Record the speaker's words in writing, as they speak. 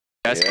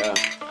Yeah.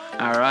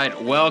 All right,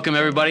 welcome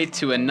everybody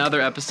to another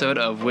episode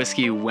of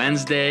Whiskey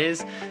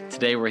Wednesdays.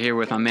 Today we're here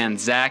with my man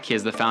Zach. He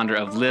is the founder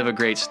of Live a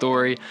Great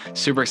Story.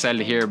 Super excited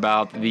to hear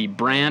about the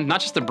brand, not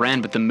just the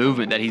brand, but the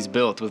movement that he's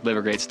built with Live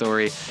a Great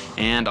Story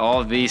and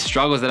all of the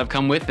struggles that have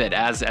come with it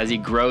as he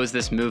grows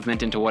this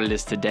movement into what it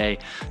is today.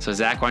 So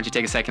Zach, why don't you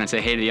take a second and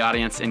say hey to the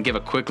audience and give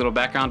a quick little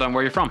background on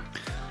where you're from.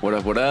 What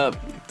up, what up?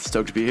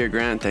 Stoked to be here,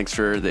 Grant. Thanks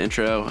for the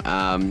intro.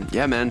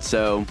 Yeah, man,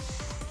 so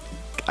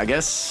I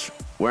guess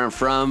where I'm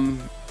from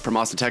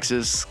Austin,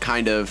 Texas,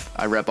 kind of.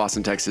 I rep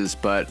Austin, Texas,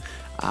 but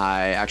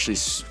I actually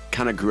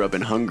kind of grew up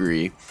in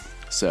Hungary.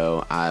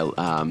 So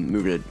I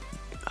moved to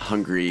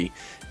Hungary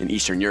in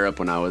Eastern Europe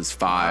when I was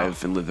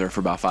 5 and lived there for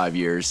about 5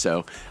 years.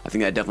 So I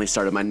think that definitely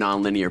started my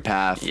non-linear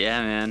path.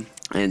 Yeah, man.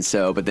 And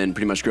so, but then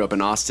pretty much grew up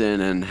in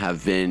Austin and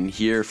have been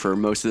here for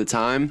most of the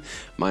time,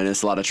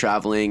 minus a lot of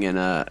traveling and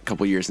a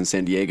couple years in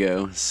San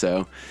Diego.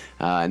 So,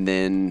 and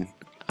then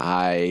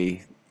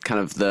I kind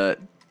of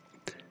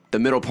the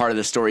middle part of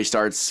the story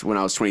starts when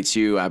I was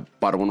 22. I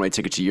bought a one-way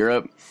ticket to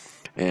Europe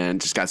and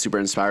just got super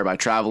inspired by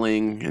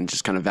traveling and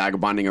just kind of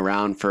vagabonding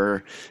around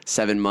for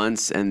 7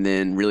 months. And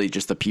then really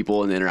just the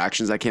people and the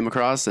interactions I came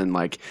across and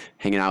like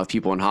hanging out with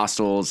people in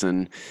hostels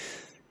and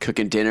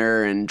cooking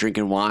dinner and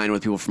drinking wine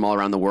with people from all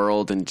around the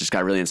world, and just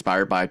got really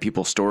inspired by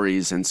people's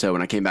stories. And so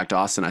when I came back to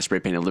Austin, I spray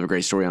painted Live a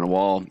Great Story on a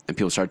wall and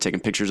people started taking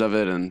pictures of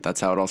it, and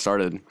that's how it all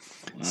started.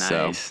 Nice.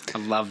 So, I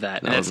love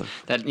that. And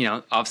that, you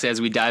know, obviously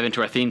as we dive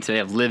into our theme today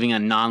of living a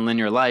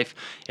non-linear life,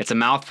 it's a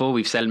mouthful.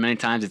 We've said it many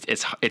times.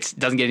 It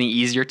doesn't get any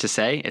easier to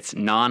say. It's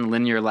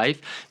non-linear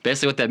life.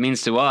 Basically what that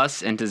means to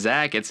us and to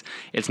Zach, it's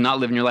not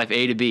living your life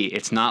A to B.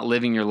 It's not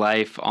living your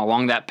life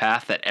along that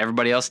path that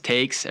everybody else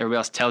takes, everybody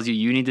else tells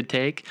you need to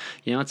take.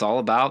 You know, it's all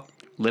about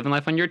living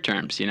life on your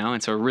terms, you know?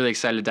 And so we're really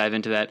excited to dive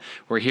into that.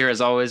 We're here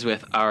as always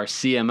with our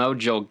CMO,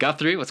 Joel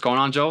Guthrie. What's going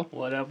on, Joel?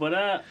 What up, what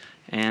up?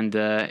 And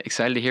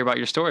excited to hear about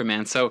your story,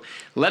 man. So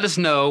let us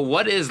know,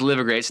 what is Live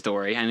a Great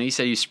Story? I know you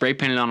said you spray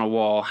painted on a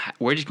wall.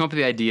 Where did you come up with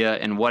the idea,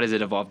 and what has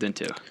it evolved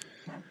into?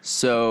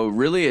 So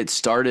really it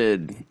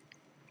started,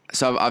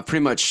 I've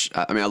pretty much,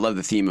 I mean, I love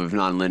the theme of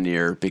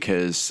nonlinear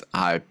because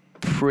I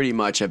pretty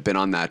much have been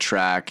on that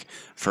track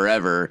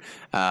forever,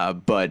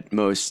 but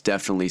most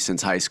definitely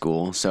since high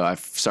school. So I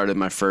started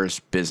my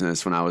first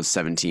business when I was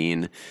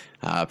 17,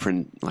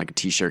 print like a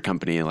t-shirt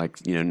company, like,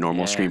 you know,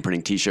 normal screen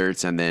printing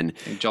t-shirts. And then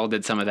Joel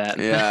did some of that.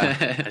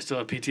 Yeah. I still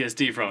have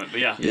PTSD from it, but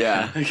yeah.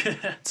 Yeah.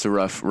 It's a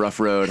rough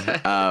road.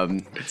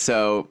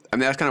 So, I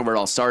mean, that's kind of where it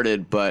all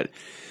started, but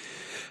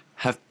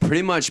have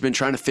pretty much been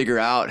trying to figure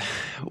out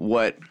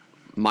what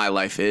my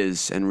life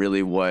is and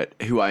really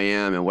who I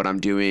am and what I'm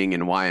doing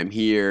and why I'm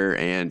here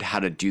and how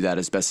to do that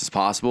as best as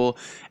possible.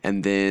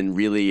 And then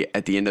really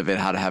at the end of it,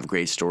 how to have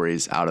great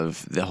stories out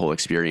of the whole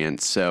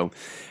experience. So,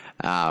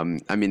 I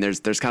mean, there's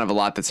kind of a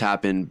lot that's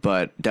happened,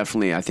 but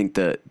definitely I think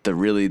the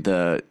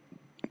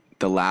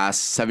last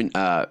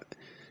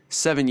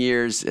 7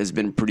 years has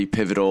been pretty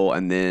pivotal.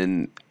 And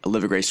then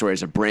Live a Great Story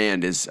as a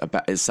brand is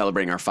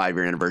celebrating our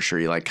 5-year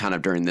anniversary, like kind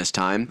of during this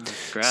time.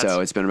 Congrats.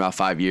 So it's been about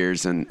 5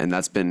 years, and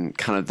that's been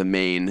kind of the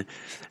main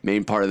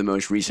part of the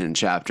most recent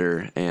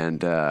chapter.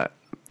 And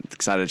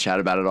excited to chat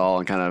about it all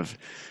and kind of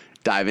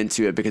dive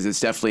into it, because it's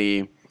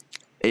definitely,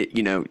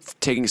 you know,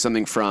 taking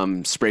something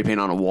from spray paint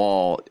on a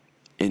wall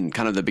in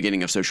kind of the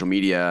beginning of social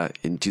media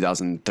in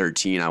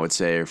 2013, I would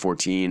say, or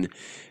 14,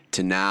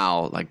 to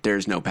now, like,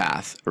 there's no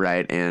path,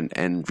 right?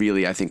 And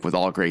really, I think with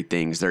all great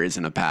things, there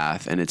isn't a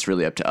path, and it's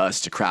really up to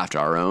us to craft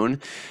our own.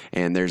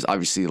 And there's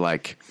obviously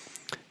like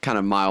kind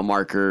of mile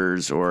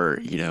markers or,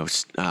 you know,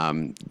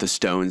 the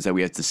stones that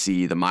we have to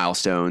see, the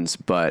milestones.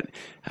 But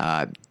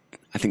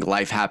I think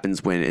life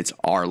happens when it's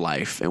our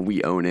life and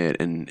we own it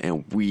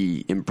and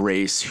we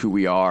embrace who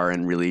we are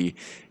and really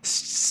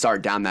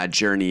start down that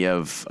journey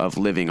of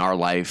living our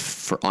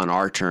life on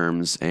our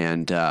terms.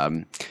 And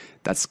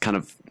that's kind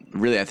of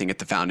really, I think, at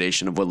the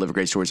foundation of what Live a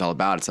Great Story is all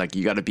about. It's like,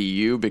 you got to be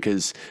you,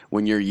 because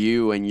when you're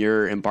you and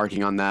you're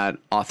embarking on that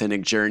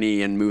authentic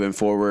journey and moving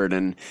forward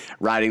and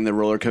riding the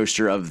roller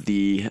coaster of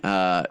the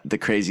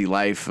crazy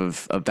life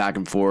of back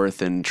and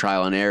forth and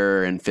trial and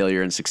error and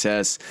failure and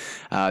success,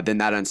 then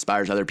that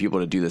inspires other people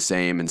to do the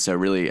same. And so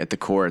really at the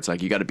core, it's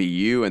like, you got to be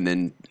you, and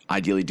then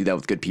ideally do that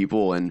with good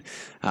people. And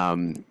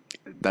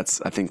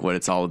that's, I think, what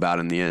it's all about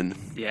in the end.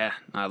 Yeah,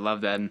 I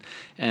love that.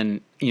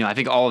 And you know, I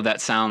think all of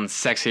that sounds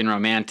sexy and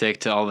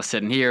romantic to all of us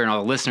sitting here, and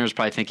all the listeners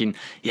probably thinking,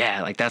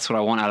 yeah, like that's what I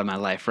want out of my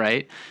life,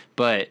 right?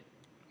 But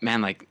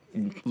man, like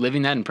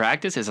living that in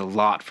practice is a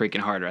lot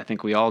freaking harder. I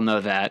think we all know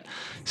that.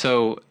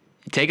 So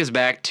take us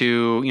back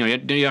to, you know, you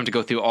don't have to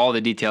go through all the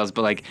details,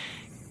 but like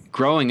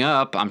growing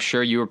up, I'm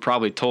sure you were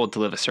probably told to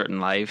live a certain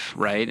life,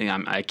 right?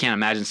 And I can't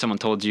imagine someone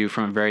told you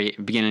from the very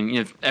beginning,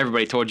 you know,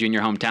 everybody told you in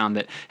your hometown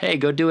that, hey,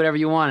 go do whatever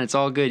you want. It's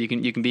all good.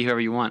 You can be whoever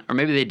you want. Or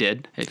maybe they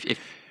did.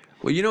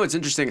 Well, you know, it's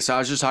interesting. So I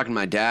was just talking to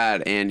my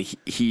dad, and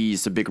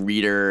he's a big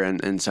reader.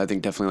 And so I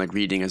think definitely like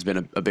reading has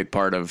been a big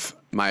part of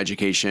my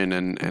education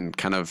and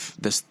kind of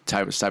this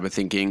type of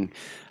thinking,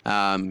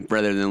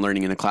 rather than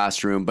learning in the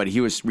classroom. But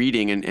he was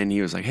reading and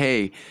he was like,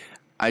 hey,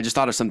 I just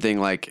thought of something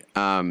like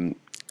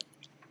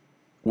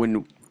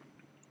when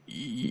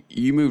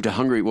you moved to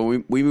Hungary.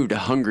 When we moved to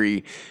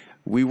Hungary,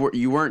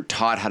 you weren't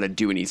taught how to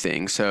do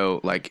anything. So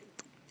like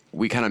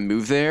we kind of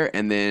moved there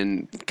and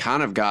then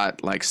kind of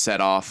got like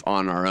set off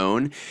on our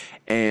own.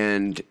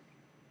 And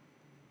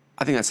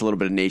I think that's a little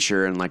bit of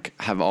nature, and like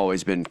have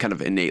always been kind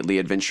of innately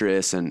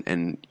adventurous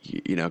and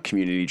you know,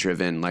 community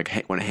driven,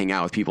 like want to hang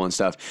out with people and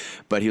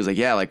stuff. But he was like,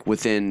 yeah, like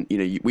within, you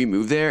know, we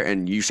moved there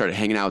and you started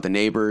hanging out with the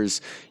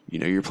neighbors, you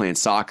know, you're playing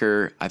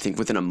soccer. I think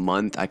within a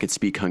month I could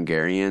speak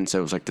Hungarian. So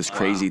it was like this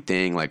crazy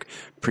thing, like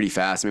pretty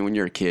fast. I mean, when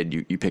you're a kid,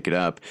 you pick it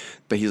up.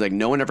 But he's like,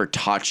 no one ever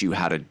taught you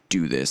how to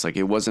do this. Like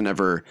it wasn't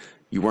ever,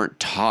 you weren't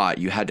taught,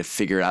 you had to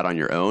figure it out on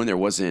your own. There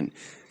wasn't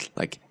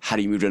like, how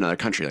do you move to another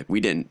country? Like we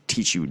didn't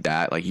teach you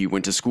that. Like you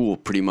went to school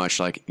pretty much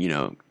like, you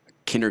know,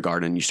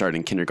 kindergarten, you started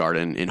in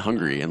kindergarten in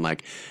Hungary, and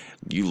like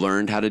you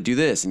learned how to do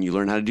this and you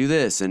learned how to do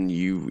this, and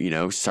you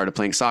know, started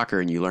playing soccer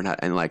and you learned how,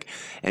 and like,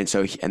 and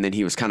so, and then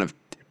he was kind of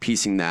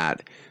piecing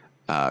that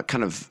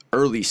kind of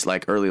early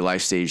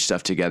life stage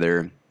stuff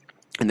together,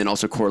 and then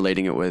also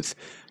correlating it with,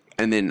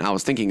 and then I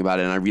was thinking about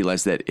it and I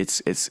realized that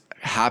it's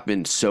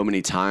happened so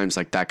many times,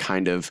 like that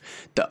kind of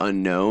the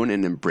unknown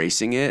and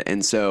embracing it.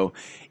 And so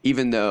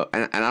even though,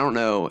 and I don't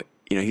know,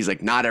 you know, he's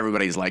like, not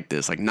everybody's like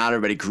this. Like not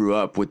everybody grew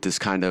up with this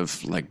kind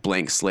of like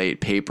blank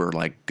slate paper,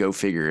 like go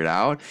figure it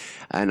out.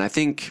 And I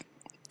think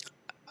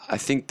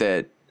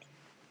that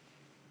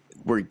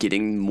we're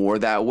getting more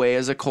that way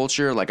as a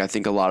culture. Like I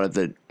think a lot of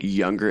the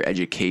younger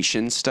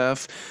education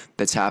stuff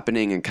that's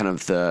happening and kind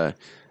of the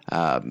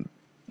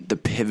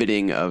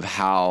pivoting of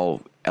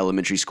how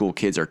elementary school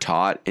kids are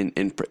taught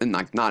in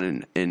like not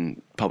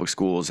in public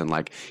schools and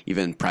like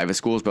even private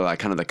schools, but like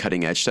kind of the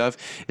cutting edge stuff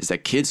is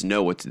that kids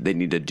know what they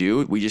need to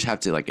do. We just have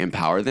to like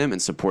empower them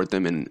and support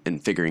them in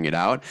figuring it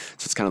out.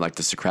 So it's kind of like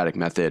the Socratic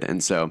method.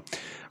 And so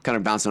I'm kind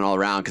of bouncing all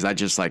around because I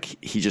just like,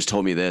 he just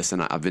told me this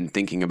and I've been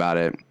thinking about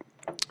it.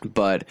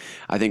 But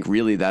I think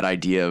really that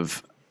idea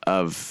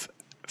of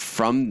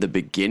from the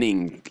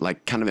beginning,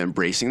 like kind of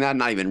embracing that,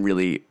 not even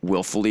really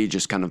willfully,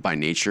 just kind of by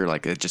nature,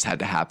 like it just had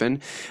to happen,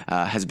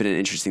 has been an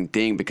interesting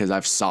thing because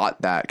I've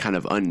sought that kind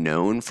of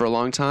unknown for a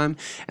long time.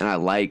 And I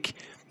like,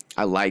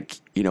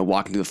 you know,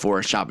 walking through the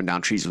forest, chopping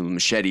down trees with a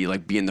machete,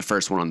 like being the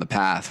first one on the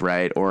path,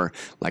 right? Or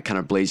like kind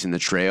of blazing the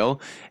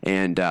trail.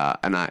 And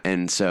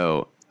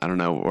so I don't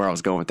know where I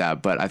was going with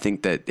that, but I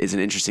think that is an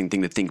interesting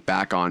thing to think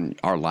back on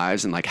our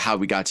lives and like how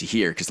we got to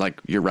here. Cause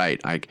like, you're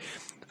right. I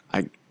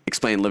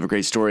explain Live a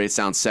Great Story. It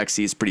sounds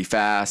sexy. It's pretty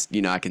fast.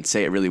 You know, I can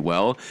say it really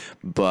well,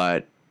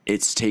 but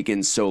it's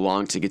taken so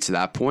long to get to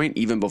that point,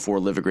 even before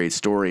Live a Great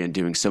Story and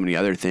doing so many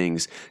other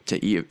things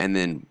and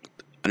then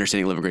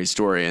understanding Live a Great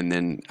Story. And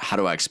then how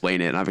do I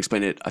explain it? And I've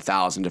explained it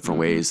 1,000 different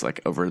ways, like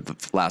over the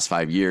last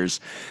 5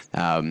 years.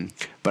 But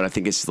I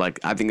think it's like,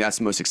 I think that's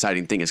the most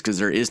exciting thing is because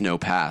there is no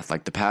path.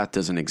 Like the path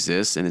doesn't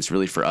exist and it's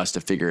really for us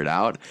to figure it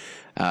out.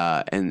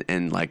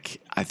 And like,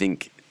 I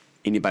think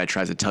anybody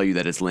tries to tell you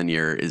that it's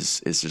linear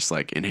is just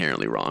like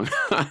inherently wrong.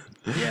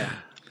 Yeah.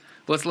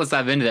 Let's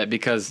dive into that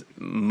because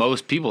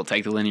most people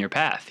take the linear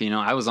path. You know,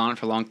 I was on it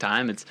for a long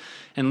time.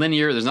 And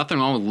linear, there's nothing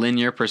wrong with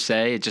linear per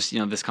se. It's just, you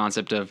know, this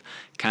concept of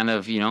kind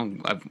of, you know,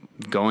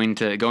 going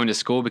to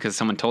school because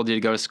someone told you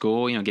to go to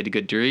school, you know, get a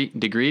good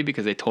degree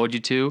because they told you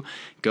to,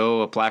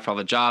 go apply for all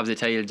the jobs they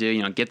tell you to do,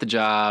 you know, get the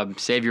job,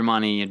 save your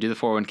money, you know, do the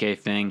 401k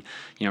thing,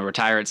 you know,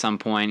 retire at some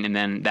point, and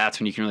then that's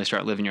when you can really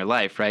start living your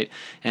life, right?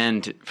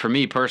 And for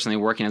me personally,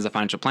 working as a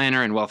financial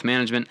planner and wealth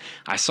management,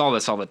 I saw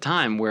this all the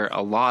time where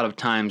a lot of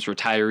times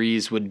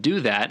retirees would do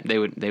that. They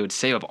would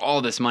save up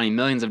all this money,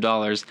 millions of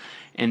dollars,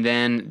 and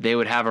then they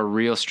would have a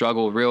real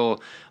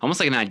struggle, almost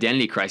like an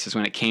identity crisis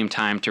when it came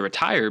time to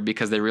retire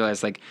because they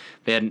realized like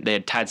they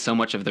had tied so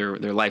much of their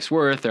life's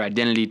worth, their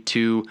identity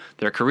to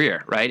their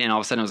career, right? And all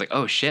of a sudden it was like,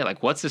 oh shit,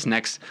 like what's this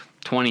next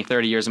 20,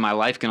 30 years of my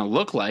life going to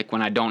look like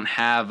when I don't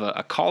have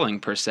a calling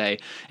per se?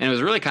 And it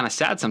was really kind of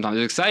sad sometimes. It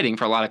was exciting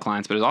for a lot of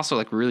clients, but it was also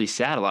like really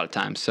sad a lot of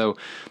times. So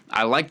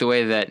I like the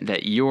way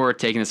that you're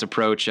taking this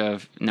approach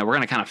of, no, we're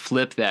going to kind of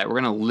flip that.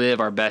 We're going to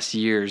live our best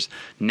years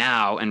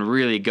now and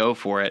really go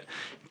for it.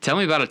 Tell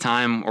me about a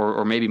time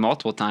or maybe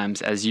multiple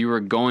times as you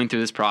were going through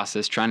this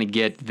process, trying to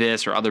get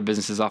this or other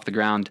businesses off the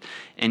ground,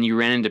 and you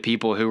ran into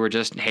people who were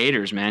just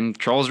haters, man.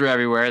 Trolls were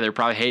everywhere. They're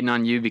probably hating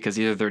on you because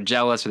either they're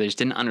jealous or they just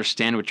didn't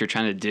understand what you're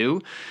trying to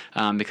do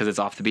because it's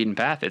off the beaten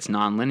path. It's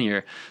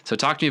nonlinear. So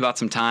talk to me about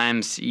some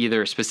times,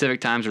 either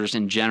specific times or just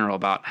in general,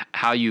 about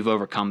how you've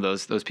overcome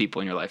those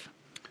people in your life.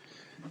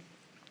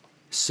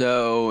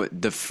 So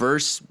the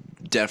first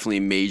definitely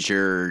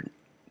major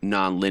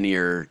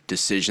non-linear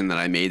decision that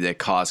I made that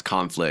caused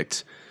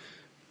conflict.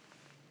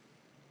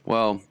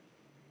 Well,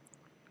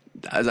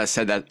 as I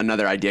said, that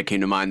another idea came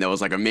to mind that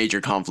was like a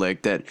major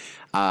conflict that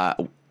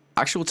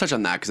actually we'll touch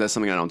on that because that's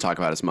something I don't talk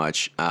about as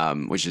much,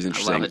 which is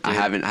interesting. I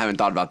haven't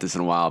thought about this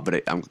in a while,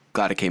 but I'm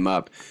glad it came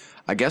up.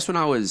 I guess when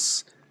I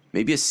was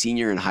maybe a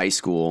senior in high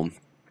school,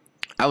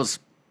 I was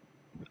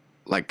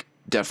like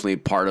definitely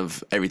part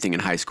of everything in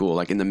high school,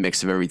 like in the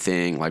mix of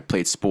everything, like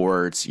played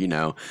sports,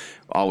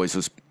 always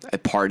was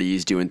at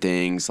parties doing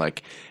things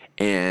like,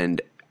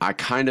 and I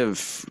kind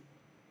of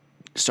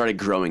started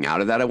growing out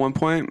of that at one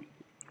point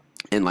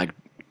and like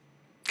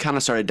kind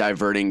of started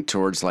diverting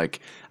towards like,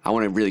 I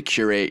want to really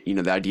curate,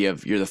 the idea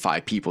of you're the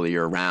 5 people that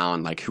you're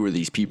around, like who are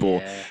these people?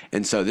 Yeah.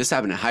 And so this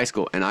happened in high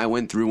school and I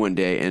went through one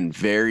day and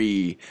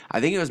I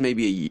think it was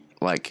maybe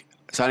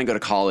so I didn't go to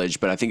college,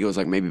 but I think it was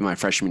like maybe my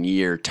freshman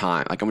year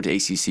time. Like I went to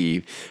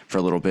ACC for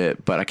a little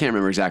bit, but I can't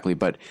remember exactly,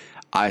 but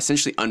I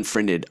essentially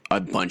unfriended a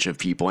bunch of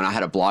people, and I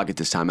had a blog at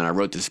this time, and I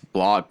wrote this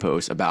blog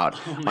post about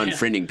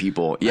unfriending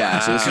people. Yeah,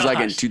 so this was like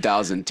in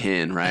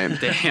 2010, right?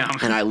 Damn.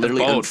 And I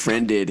literally Bold.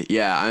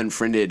 I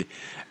unfriended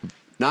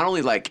not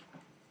only like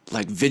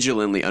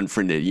vigilantly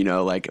unfriended,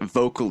 like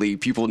vocally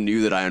people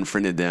knew that I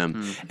unfriended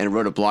them and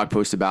wrote a blog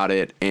post about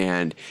it.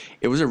 And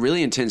it was a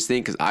really intense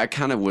thing because I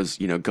kind of was,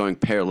 going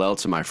parallel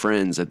to my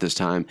friends at this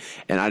time.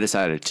 And I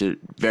decided to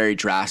very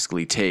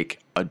drastically take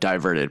a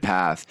diverted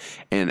path,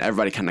 and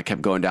everybody kind of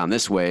kept going down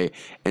this way.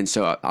 And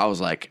so I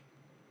was like,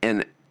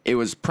 and it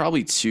was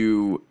probably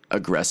too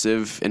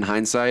aggressive in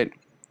hindsight.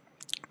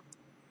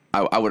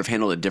 I would have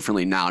handled it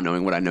differently now,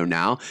 knowing what I know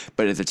now.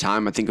 But at the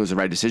time, I think it was the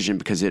right decision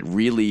because it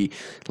really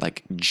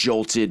like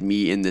jolted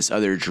me in this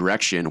other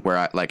direction where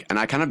I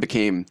kind of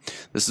became,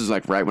 this is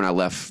like right when I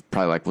left,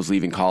 probably like was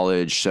leaving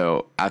college.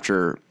 So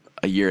after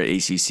a year at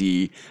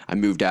ACC, I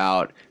moved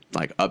out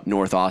like up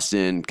North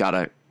Austin, got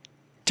a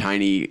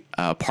tiny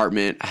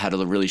apartment. I had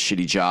a really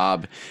shitty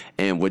job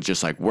and would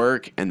just like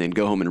work and then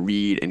go home and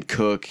read and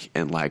cook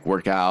and like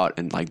work out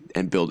and like,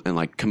 and build and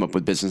like come up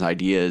with business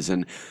ideas.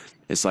 And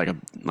it's like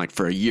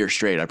for a year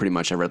straight, I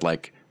read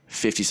like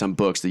 50 some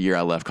books the year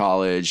I left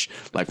college.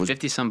 Like was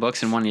 50 some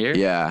books in 1 year.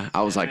 Yeah,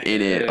 I was like in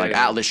it. Like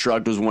Atlas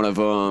Shrugged was one of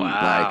them.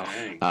 Wow.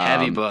 Like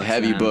Heavy books,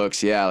 heavy man.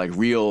 books. Yeah, like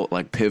real,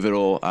 like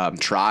pivotal.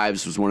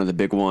 Tribes was one of the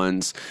big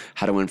ones.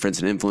 How to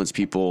Influence and Influence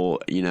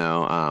People.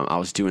 I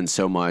was doing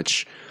so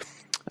much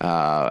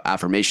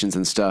affirmations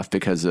and stuff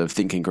because of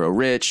Think and Grow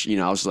Rich.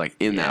 I was like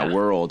in that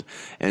world,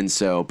 and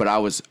so, but I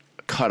was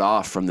cut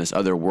off from this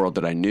other world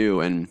that I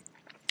knew, and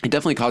it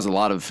definitely caused a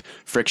lot of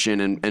friction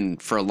and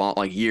for a long,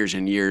 like years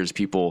and years,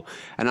 people,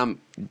 and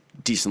I'm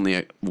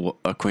decently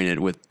acquainted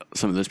with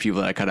some of those people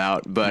that I cut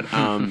out, but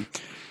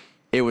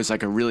it was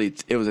like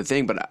it was a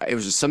thing, but it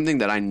was just something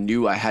that I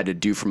knew I had to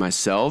do for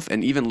myself.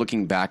 And even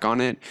looking back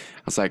on it,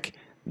 I was like,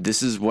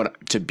 this is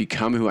to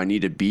become who I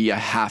need to be. I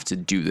have to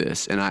do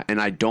this. And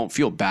I don't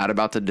feel bad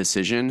about the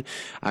decision.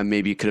 I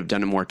maybe could have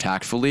done it more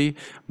tactfully,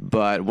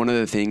 but one of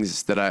the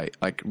things that I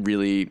like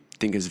really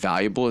think is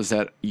valuable is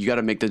that you got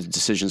to make the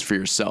decisions for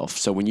yourself.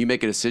 So when you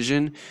make a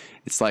decision,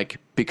 it's like,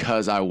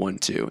 because I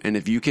want to. And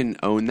if you can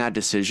own that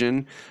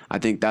decision, I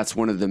think that's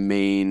one of the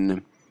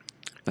main,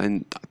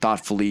 and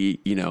thoughtfully,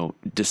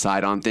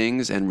 decide on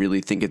things and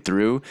really think it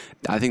through.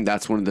 I think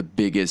that's one of the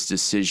biggest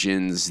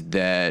decisions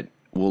that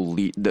will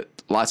lead,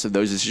 lots of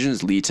those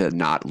decisions lead to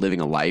not living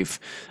a life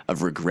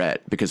of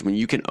regret, because when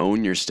you can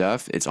own your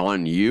stuff, it's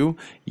on you.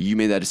 You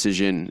made that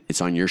decision.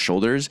 It's on your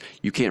shoulders.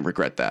 You can't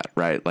regret that,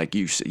 right? Like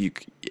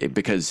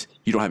because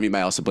you don't have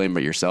anybody else to blame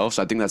but yourself.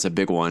 So I think that's a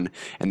big one.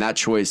 And that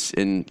choice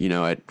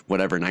at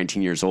whatever,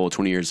 19 years old,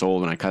 20 years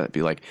old, when I kind of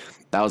be like,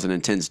 that was an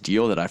intense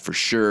deal that I for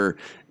sure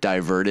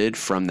diverted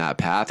from that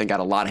path and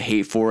got a lot of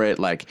hate for it.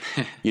 Like,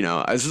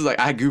 this was like,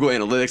 I had Google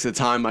Analytics at the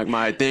time, like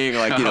my thing,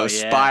 like,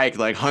 spiked,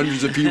 like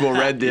hundreds of people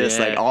read this,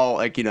 like all,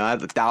 like, I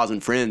had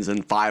 1,000 friends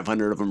and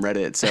 500 of them read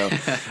it. So,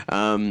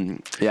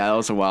 that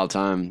was a wild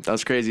time. That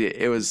was crazy.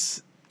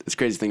 It's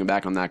crazy thinking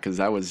back on that, because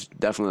that was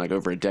definitely like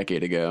over a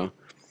decade ago.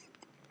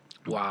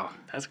 Wow.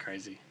 That's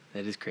crazy.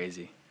 That is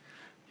crazy.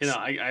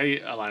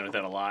 I align with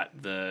that a lot.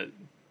 The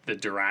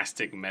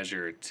drastic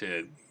measure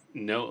to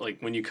know, like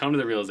when you come to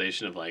the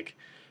realization of like,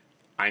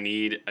 I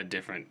need a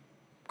different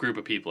group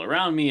of people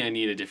around me. I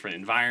need a different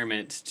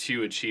environment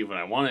to achieve what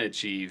I want to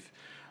achieve.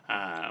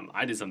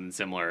 I did something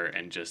similar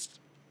and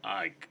just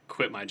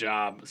quit my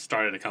job,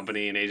 started a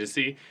company, an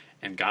agency,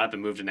 and got up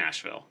and moved to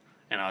Nashville.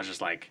 And I was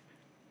just like,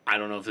 I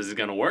don't know if this is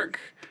going to work.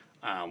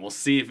 We'll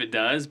see if it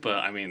does, but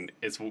I mean,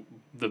 it's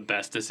the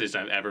best decision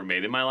I've ever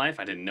made in my life.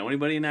 I didn't know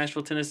anybody in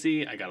Nashville,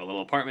 Tennessee. I got a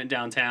little apartment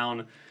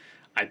downtown.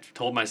 I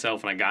told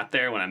myself when I got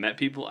there, when I met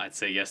people, I'd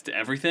say yes to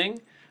everything.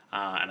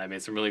 And I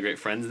made some really great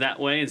friends that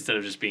way, instead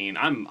of just being,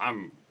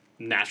 I'm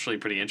naturally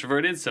pretty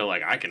introverted. So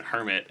like I can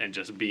hermit and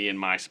just be in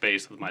my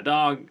space with my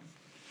dog,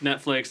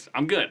 Netflix.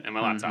 I'm good. And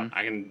my laptop.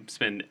 I can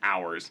spend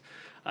hours.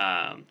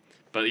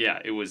 But yeah,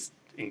 it was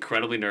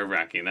incredibly nerve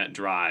wracking. That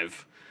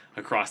drive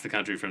across the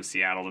country from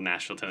Seattle to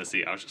Nashville,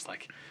 Tennessee, I was just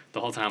like, the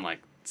whole time, like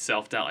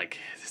self-doubt, like,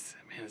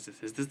 is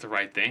this the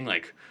right thing?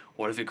 Like,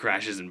 what if it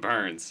crashes and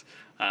burns?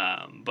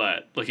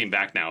 But looking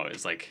back now,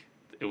 it's like,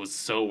 it was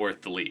so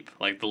worth the leap.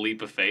 Like the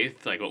leap of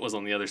faith, like what was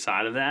on the other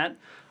side of that.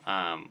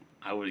 I'm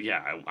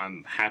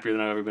happier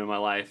than I've ever been in my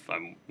life.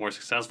 I'm more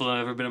successful than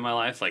I've ever been in my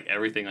life. Like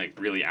everything like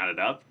really added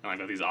up. And I've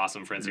got these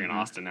awesome friends here in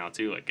Austin now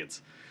too. Like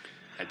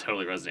I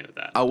totally resonate with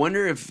that. I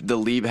wonder if the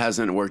leap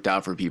hasn't worked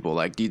out for people.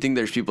 Like, do you think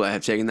there's people that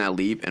have taken that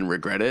leap and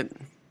regret it?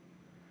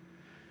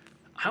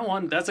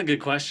 That's a good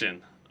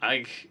question.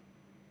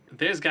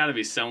 There's got to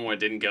be somewhere it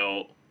didn't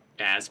go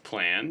as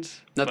planned.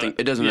 Nothing.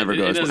 It doesn't ever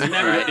go as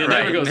planned. It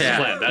never goes Yeah. as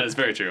planned. That is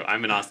very true.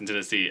 I'm in Austin,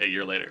 Tennessee a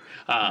year later.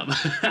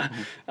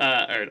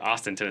 Or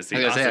Austin, Tennessee.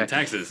 I was gonna Austin, say,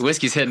 Texas.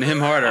 Whiskey's hitting him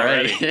hard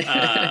already.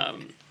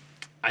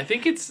 I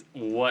think it's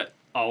what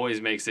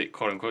always makes it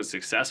quote unquote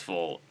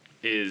successful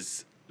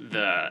is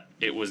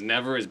it was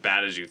never as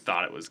bad as you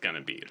thought it was going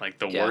to be. Like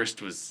the Yeah.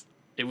 worst was,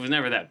 it was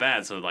never that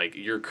bad. So like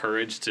your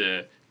courage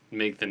to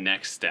make the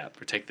next step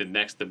or take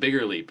the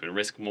bigger leap and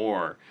risk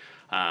more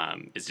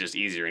is just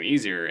easier and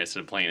easier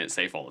instead of playing it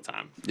safe all the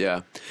time.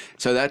 Yeah.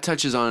 So that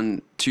touches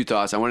on two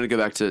thoughts. I wanted to go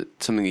back to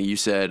something that you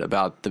said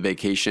about the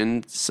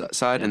vacation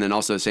side, and then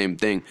also the same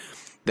thing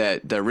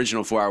that the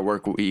original 4-Hour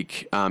Work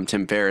Week,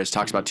 Tim Ferriss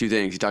talks about two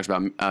things. He talks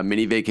about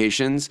mini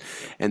vacations,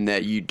 and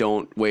that you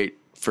don't wait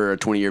for a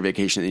 20-year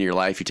vacation in your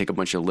life. You take a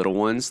bunch of little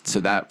ones. So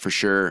that for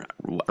sure,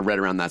 I read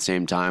around that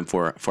same time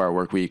for our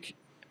work week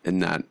in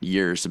that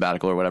year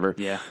sabbatical or whatever.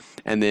 Yeah.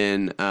 And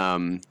then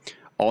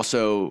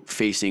also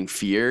facing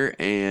fear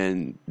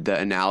and the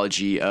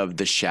analogy of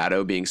the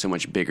shadow being so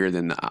much bigger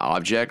than the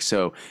object.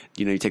 So,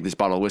 you take this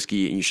bottle of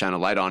whiskey and you shine a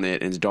light on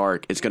it and it's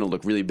dark. It's going to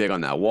look really big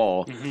on that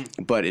wall,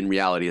 but in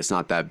reality, it's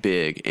not that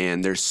big.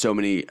 And there's so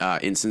many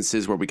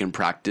instances where we can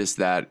practice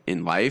that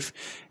in life.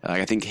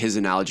 I think his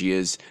analogy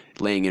is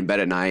laying in bed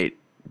at night.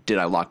 Did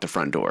I lock the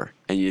front door?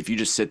 And if you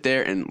just sit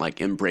there and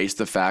embrace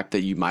the fact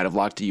that you might have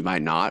locked it, you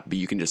might not, but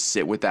you can just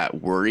sit with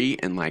that worry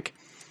and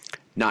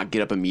not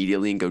get up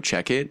immediately and go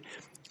check it.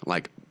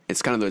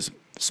 It's kind of those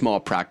small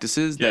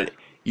practices that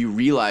you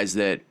realize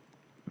that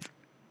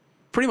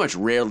pretty much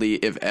rarely,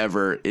 if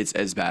ever, it's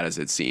as bad as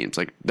it seems.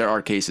 There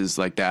are cases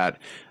like that,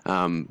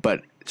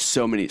 but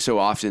so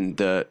often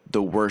the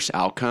worst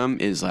outcome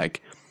is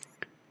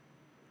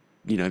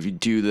if you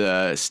do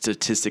the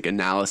statistical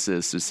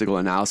analysis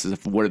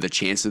of what are the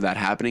chances of that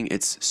happening,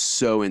 it's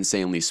so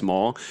insanely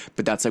small.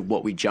 But that's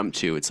what we jump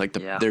to. It's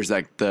there's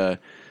the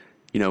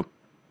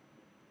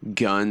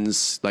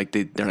guns,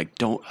 they're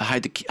don't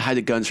hide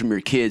the guns from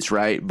your kids,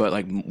 right?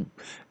 But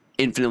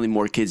infinitely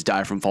more kids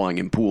die from falling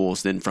in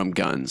pools than from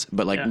guns.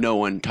 But no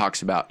one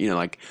talks about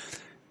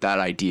that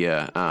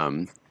idea.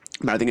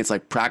 But I think it's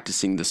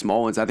practicing the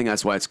small ones. I think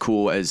that's why it's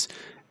cool as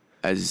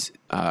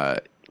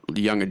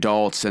young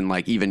adults and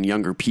even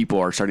younger people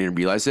are starting to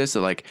realize this,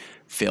 that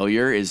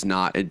failure is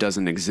not, it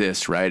doesn't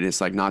exist, right? It's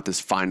not this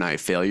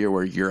finite failure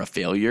where you're a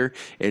failure.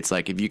 It's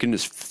if you can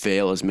just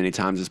fail as many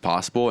times as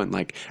possible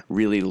and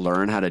really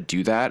learn how to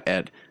do that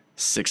at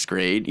 6th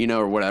grade,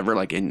 or whatever,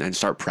 and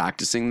start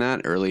practicing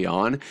that early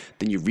on,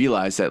 then you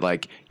realize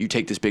that you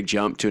take this big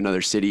jump to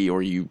another city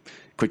or you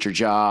quit your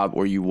job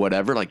or you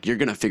whatever, you're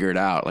going to figure it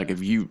out.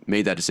 If you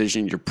made that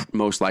decision, you're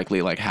most likely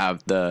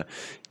have the,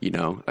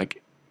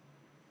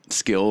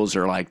 skills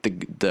or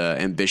the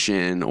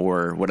ambition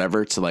or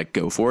whatever to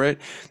go for it,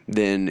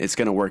 then it's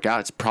going to work out.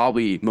 It's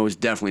probably most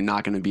definitely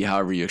not going to be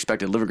however you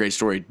expected. Live a Great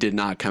Story did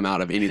not come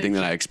out of anything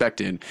that I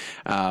expected,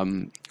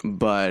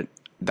 but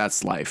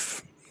that's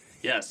life.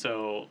 Yeah,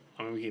 so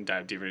we can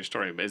dive deeper into your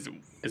story, but is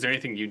there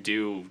anything you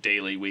do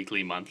daily,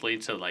 weekly, monthly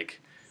to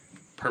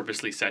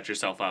purposely set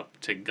yourself up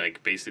to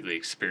basically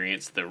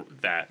experience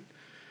that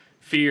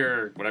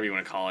fear, whatever you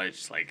want to call it,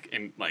 just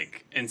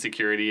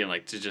insecurity,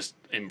 and to just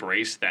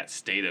embrace that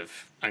state of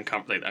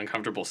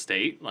uncomfortable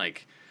state?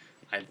 I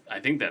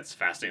think that's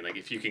fascinating.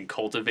 If you can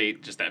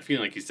cultivate just that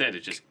feeling, like you said,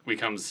 it just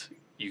becomes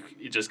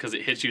just because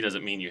it hits you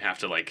doesn't mean you have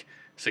to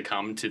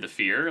succumb to the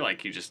fear.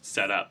 You just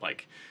set up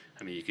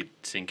you could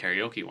sing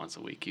karaoke once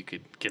a week. You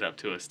could get up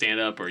to a stand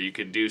up, or you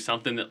could do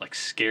something that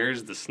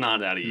scares the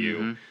snot out of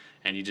you,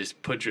 and you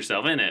just put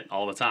yourself in it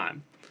all the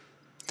time.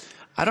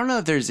 I don't know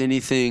if there's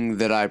anything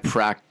that I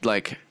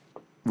routinely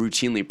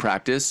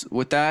practice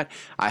with that.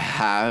 I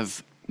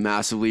have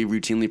massively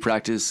routinely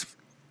practiced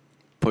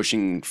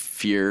pushing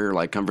fear,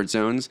 comfort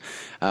zones.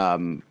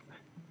 And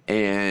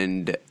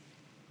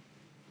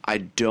I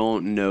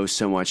don't know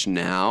so much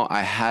now.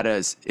 I had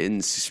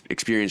an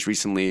experience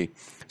recently.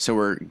 So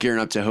we're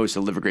gearing up to host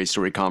a Live a Great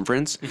Story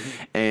conference,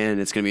 and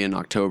it's going to be in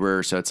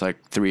October. So it's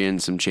 3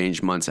 and some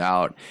change months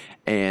out.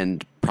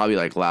 And probably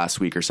last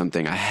week or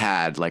something, I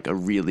had a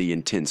really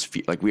intense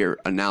we are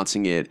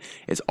announcing it.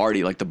 It's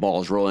already the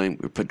ball's rolling.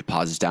 We put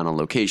deposits down on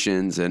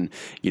locations and,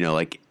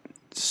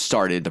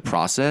 started the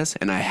process.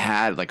 And I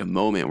had a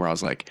moment where I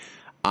was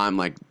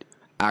I'm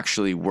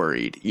actually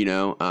worried,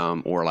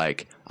 or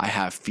I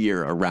have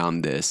fear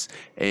around this.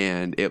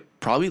 And it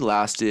probably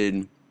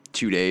lasted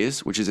 2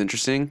 days, which is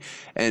interesting.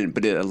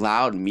 But it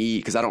allowed me,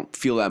 because I don't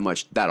feel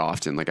that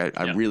often.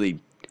 I really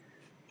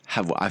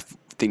have, I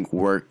think,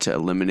 worked to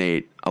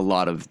eliminate a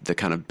lot of the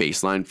kind of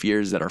baseline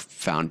fears that are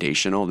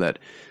foundational, that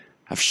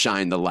have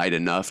shined the light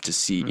enough to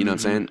see, you know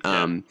what I'm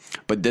saying?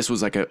 But this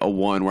was a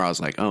one where I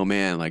was oh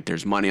man,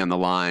 there's money on the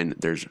line.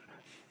 There's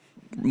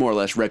more or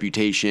less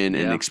reputation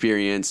and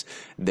experience.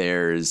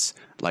 There's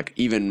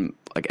even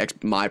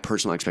my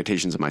personal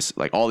expectations of my,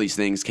 all these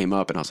things came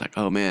up, and I was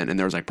oh man. And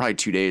there was probably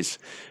 2 days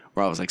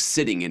where I was like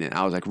sitting in it.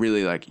 I was like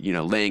really like, you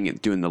know, laying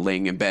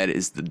in bed.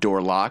 Is the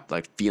door locked?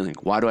 Like feeling,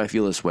 why do I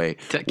feel this way?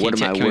 What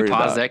am I Can we worried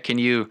pause about? that? Can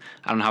you,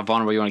 I don't know how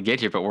vulnerable you want to get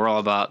here, but we're all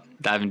about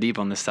diving deep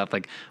on this stuff.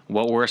 Like,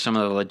 what were some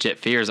of the legit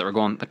fears that were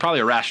going, like probably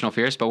irrational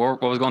fears, but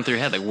what was going through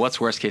your head? Like,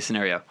 what's worst case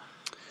scenario?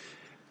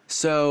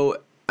 So,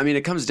 I mean,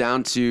 it comes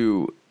down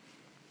to,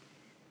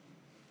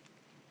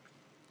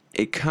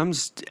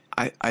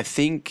 I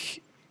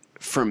think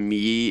for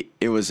me,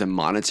 it was a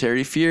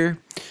monetary fear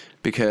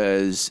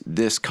because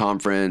this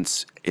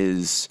conference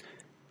is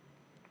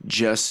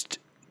just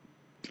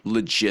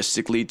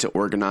logistically to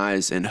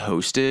organize and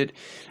host it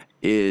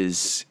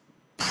is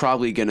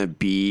probably going to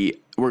be,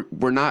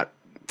 we're not,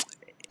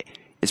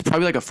 it's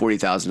probably like a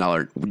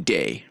 $40,000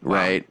 day,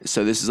 right? Wow.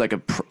 So this is like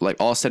like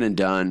all said and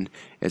done,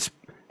 it's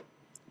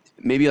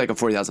maybe like a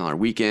 $40,000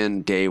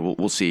 weekend day.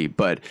 We'll see.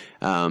 But,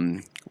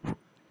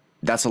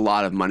 that's a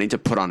lot of money to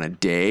put on a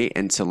day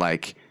and to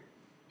like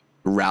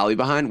rally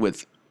behind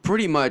with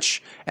pretty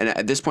much. And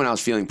at this point I was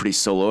feeling pretty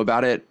solo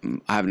about it.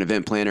 I have an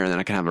event planner and then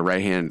I can have a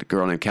right hand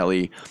girl named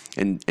Kelly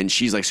and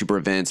she's like super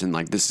events and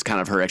like this is kind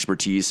of her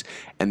expertise.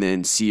 And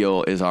then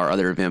Seal is our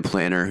other event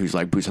planner who's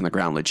like boots on the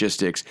ground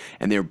logistics.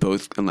 And they're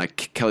both, and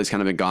like Kelly's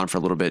kind of been gone for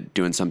a little bit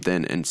doing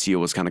something and Seal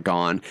was kind of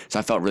gone. So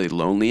I felt really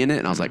lonely in it.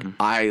 And I was like,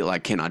 I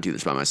like cannot do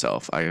this by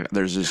myself.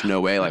 There's just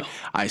no way. Like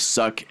I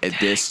suck at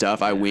this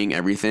stuff. I wing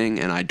everything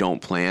and I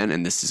don't plan.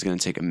 And this is going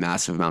to take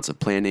massive amounts of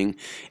planning.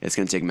 It's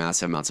going to take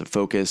massive amounts of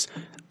focus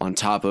on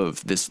top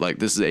of this. Like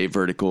this is a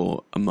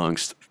vertical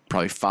amongst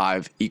probably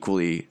 5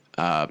 equally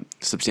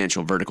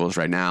substantial verticals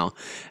right now.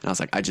 And I was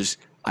like, I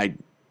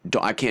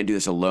can't do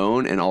this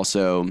alone. And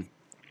also,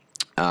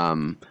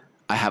 I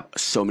have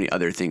so many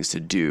other things to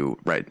do.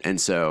 Right.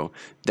 And so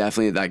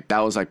definitely like that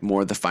was like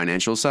more the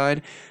financial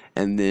side.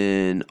 And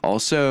then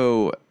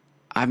also,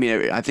 I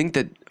mean, I think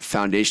that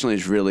foundationally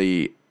is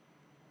really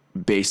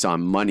based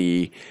on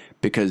money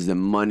because the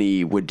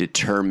money would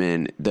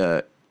determine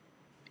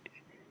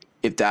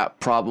if that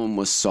problem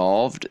was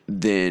solved,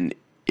 then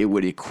it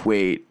would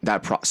equate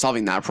that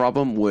solving that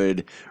problem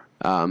would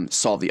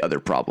solve the other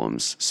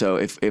problems. So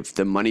if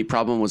the money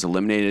problem was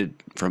eliminated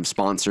from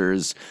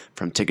sponsors,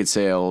 from ticket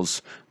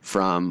sales,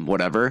 from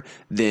whatever,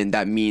 then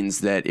that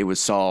means that it would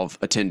solve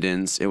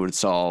attendance, it would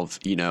solve,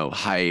 you know,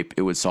 hype,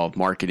 it would solve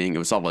marketing, it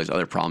would solve all these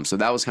other problems. So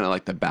that was kind of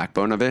like the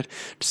backbone of it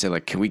to say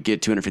like, can we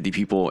get 250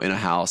 people in a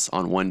house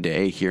on one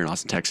day here in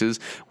Austin, Texas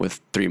with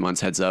 3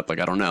 months heads up?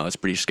 Like, I don't know. It's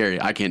pretty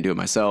scary. I can't do it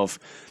myself.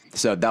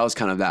 So that was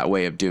kind of that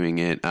way of doing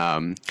it.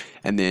 And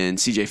then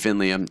CJ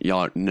Finley,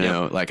 y'all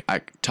know, like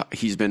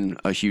he's been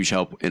a huge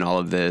help in all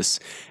of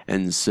this.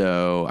 And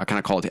so I kind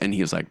of called and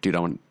he was like, dude,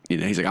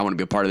 he's like, I want to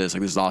be a part of this.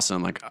 Like, this is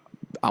awesome. Like,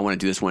 I want to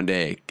do this one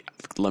day.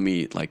 Let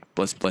me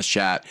let's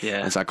chat.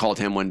 Yeah. And so I called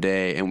him one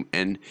day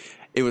and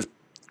it was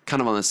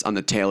kind of on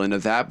the tail end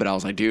of that, but I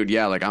was like, dude,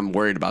 yeah, like I'm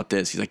worried about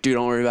this. He's like, dude,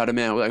 don't worry about it,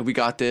 man. Like, we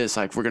got this.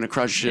 Like, we're going to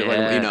crush it. Yeah.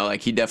 Like, you know,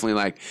 like he definitely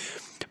like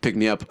picked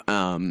me up.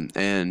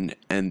 And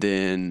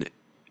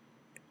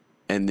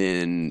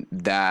then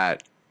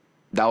that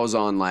was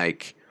on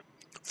like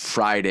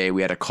Friday.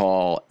 We had a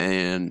call,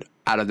 and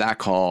out of that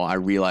call, I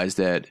realized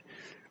that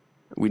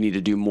we need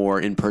to do more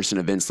in-person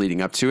events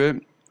leading up to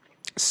it.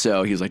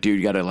 So he was like, dude,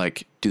 you got to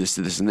like do this,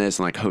 and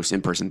like host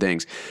in-person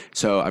things.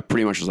 So I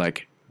pretty much was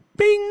like,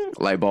 bing,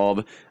 light bulb.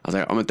 I was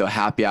like, I'm going to throw a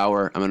happy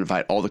hour. I'm going to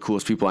invite all the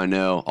coolest people I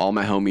know, all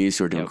my homies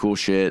who are doing cool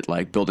shit,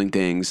 like building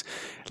things,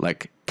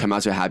 like come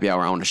out to a happy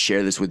hour. I want to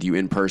share this with you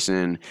in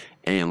person.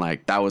 And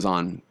like, that was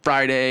on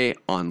Friday.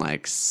 On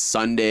like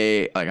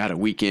Sunday, like I had a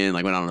weekend,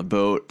 like went out on a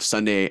boat.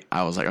 Sunday,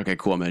 I was like, okay,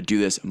 cool. I'm going to do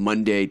this.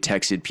 Monday,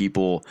 texted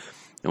people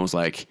and was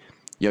like,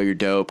 yo, you're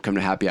dope. Come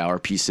to happy hour,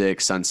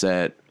 P6,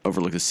 Sunset,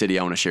 overlook the city.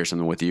 I want to share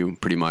something with you,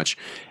 pretty much.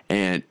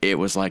 And it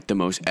was like the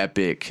most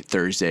epic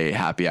Thursday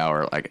happy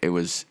hour. Like, it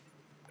was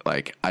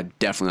like, I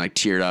definitely like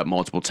teared up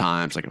multiple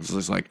times. Like, I was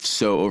just like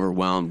so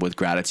overwhelmed with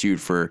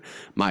gratitude for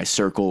my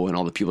circle and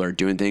all the people that are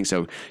doing things.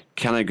 So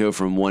kind of go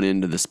from one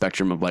end of the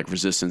spectrum of like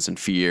resistance and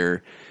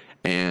fear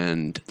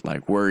and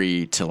like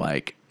worry to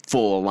like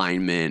full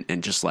alignment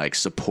and just like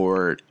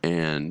support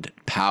and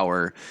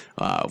power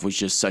was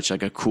just such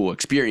like a cool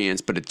experience.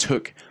 But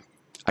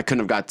I couldn't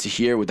have got to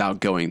here without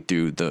going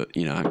through the,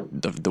 you know,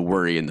 the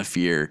worry and the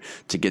fear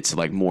to get to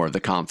like more of the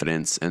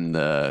confidence and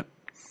the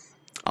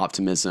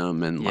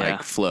optimism and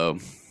like flow.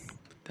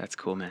 That's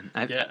cool, man.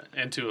 Yeah,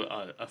 and to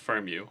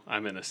affirm you,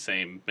 I'm in the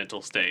same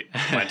mental state.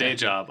 My day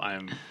job,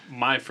 I'm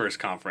my first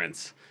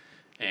conference,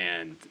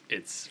 and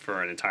it's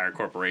for an entire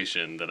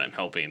corporation that I'm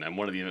helping. I'm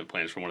one of the event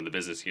planners for one of the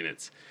business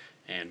units,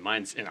 and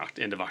mine's in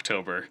end of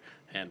October,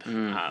 and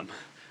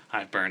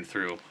I've burned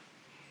through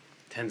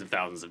tens of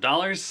thousands of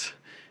dollars,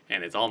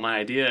 and it's all my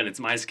idea, and it's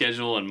my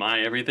schedule and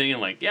my everything,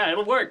 and like, yeah,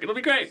 it'll work. It'll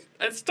be great.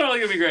 It's totally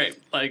gonna be great.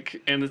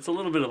 Like, and it's a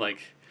little bit of like,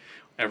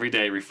 every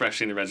day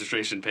refreshing the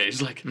registration page,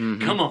 like,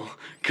 come on.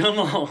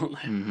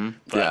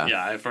 But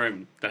yeah, I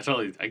affirm.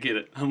 I get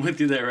it. I'm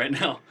with you there right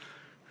now.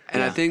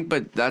 And I think,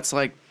 but that's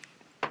like,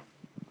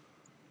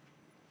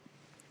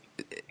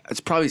 it's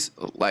probably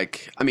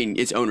like, I mean,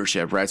 it's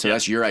ownership, right? So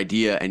that's your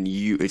idea, and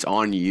it's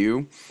on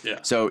you. Yeah.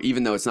 So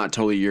even though it's not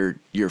totally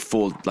your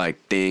full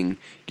like thing,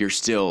 you're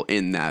still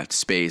in that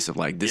space of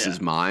like, this is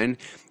mine.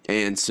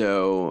 And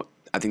so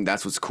I think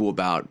that's what's cool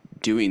about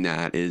doing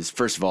that is,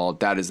 first of all,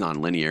 that is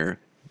non-linear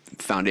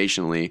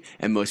foundationally,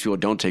 and most people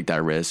don't take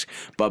that risk.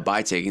 But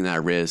by taking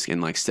that risk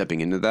and like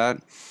stepping into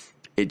that,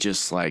 it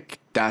just like,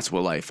 that's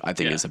what life I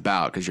think is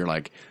about, because you're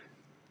like,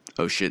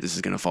 oh shit, this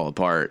is gonna fall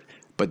apart.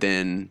 But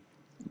then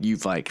you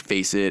like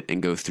face it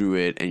and go through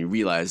it, and you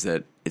realize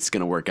that it's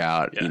gonna work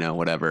out, you know,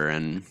 whatever.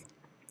 And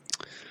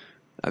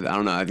I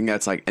don't know. I think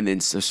that's like, and then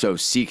so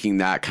seeking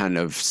that kind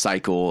of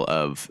cycle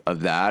of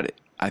that,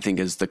 I think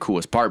is the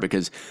coolest part,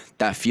 because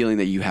that feeling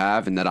that you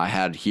have and that I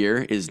had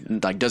here is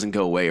like, doesn't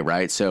go away,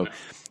 right? So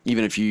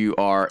even if you've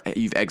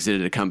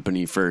exited a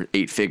company for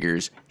 8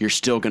 figures, you're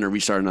still going to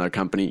restart another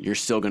company. You're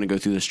still going to go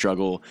through the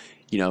struggle.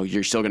 You know,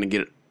 you're still going to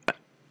get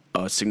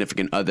a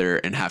significant other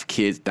and have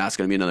kids. That's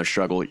going to be another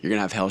struggle. You're going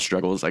to have health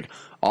struggles. Like,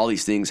 all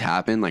these things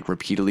happen like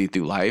repeatedly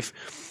through life.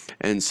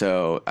 And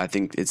so I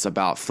think it's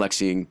about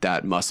flexing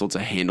that muscle to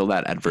handle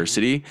that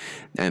adversity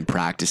and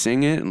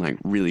practicing it and like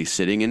really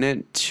sitting in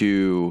it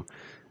to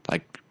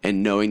like,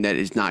 and knowing that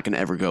it's not going to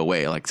ever go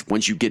away. Like,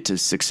 once you get to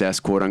success,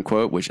 quote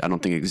unquote, which I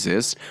don't think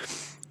exists,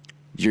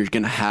 you're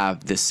going to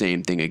have the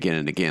same thing again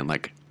and again.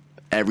 Like,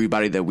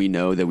 everybody that we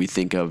know that we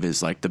think of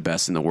is like the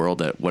best in the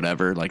world at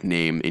whatever, like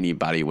name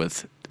anybody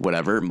with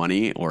whatever,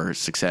 money or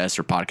success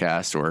or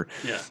podcast or,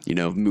 you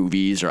know,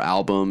 movies or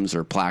albums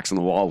or plaques on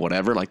the wall,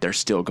 whatever, like they're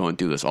still going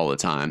through this all the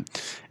time.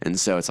 And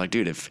so it's like,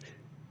 dude, if,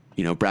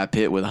 you know, Brad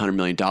Pitt with $100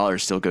 million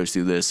still goes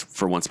through this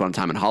for Once Upon a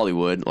Time in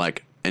Hollywood,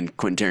 like, and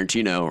Quentin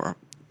Tarantino, or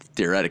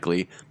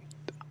theoretically,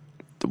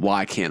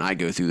 why can't I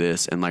go through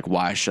this? And like,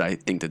 why should I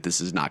think that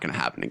this is not going to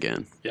happen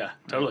again? Yeah,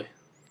 totally.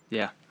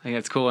 Yeah, I think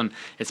that's cool, and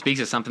it speaks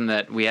to something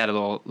that we had a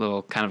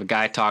little kind of a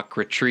guy talk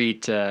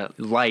retreat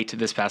light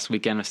this past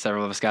weekend.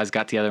 Several of us guys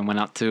got together and went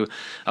out to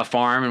a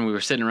farm, and we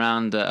were sitting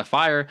around a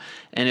fire,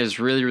 and it was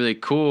really, really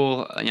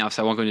cool. You know,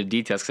 so I won't go into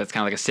details because that's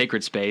kind of like a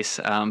sacred space,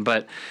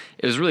 but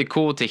it was really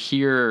cool to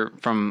hear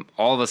from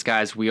all of us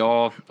guys. We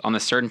all, on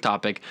this certain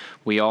topic,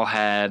 we all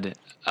had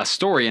a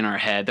story in our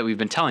head that we've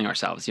been telling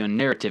ourselves, you know,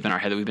 narrative in our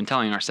head that we've been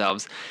telling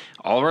ourselves.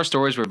 All of our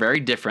stories were very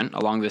different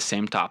along this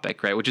same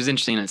topic, right? Which is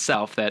interesting in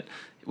itself, that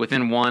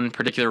within one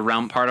particular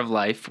realm part of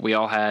life, we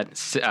all had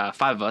 5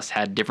 of us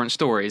had different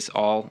stories,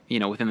 all, you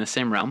know, within the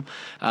same realm,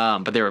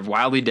 but they were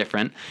wildly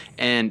different.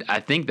 And I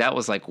think that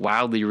was like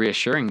wildly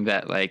reassuring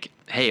that, like,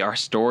 hey, our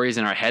stories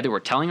in our head that we're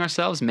telling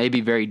ourselves may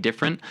be very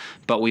different,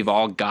 but we've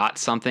all got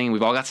something.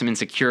 We've all got some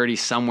insecurity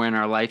somewhere in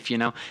our life, you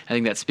know. I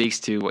think that speaks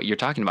to what you're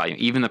talking about. You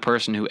know, even the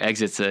person who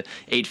exits a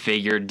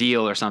 8-figure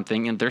deal or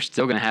something, and they're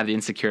still going to have the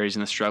insecurities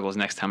and the struggles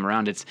next time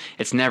around.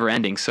 It's never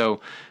ending.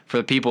 So for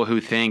the people who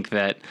think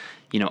that,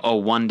 you know, oh,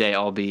 one day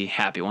I'll be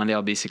happy, one day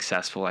I'll be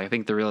successful, I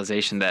think the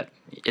realization that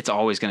it's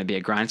always going to be a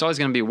grind, it's always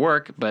going to be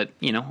work, but,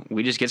 you know,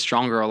 we just get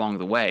stronger along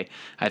the way.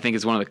 I think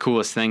is one of the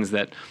coolest things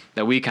that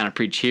we kind of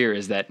preach here,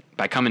 is that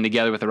by coming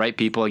together with the right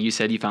people, like you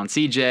said, you found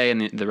CJ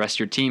and the rest of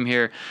your team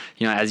here,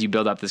 you know, as you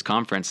build up this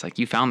conference, like,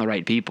 you found the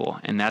right people,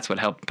 and that's what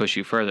helped push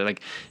you further.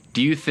 Like,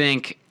 do you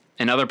think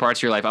in other parts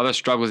of your life, other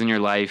struggles in your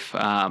life,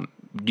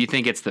 do you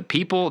think it's the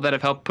people that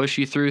have helped push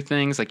you through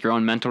things, like your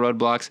own mental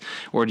roadblocks,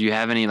 or do you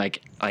have any like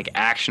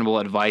actionable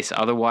advice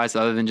otherwise,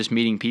 other than just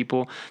meeting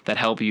people, that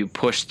help you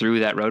push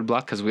through that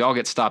roadblock? Because we all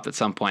get stopped at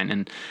some point,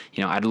 and,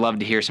 you know, I'd love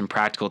to hear some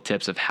practical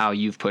tips of how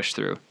you've pushed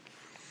through.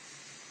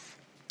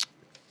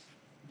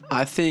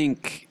 I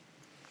think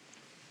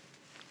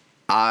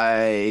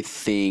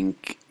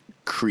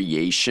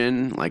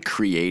creation, like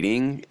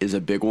creating, is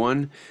a big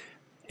one.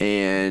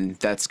 And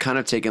that's kind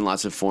of taken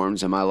lots of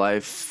forms in my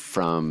life,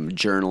 from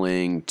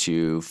journaling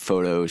to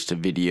photos to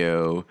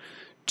video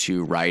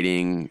to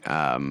writing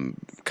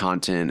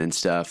content and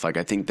stuff. Like,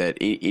 I think that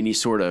any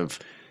sort of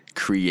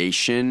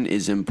creation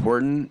is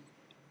important.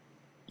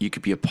 You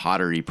could be a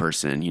pottery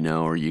person, you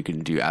know, or you can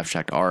do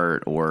abstract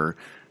art or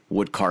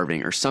wood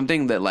carving or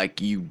something that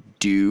like you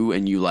do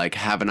and you like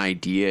have an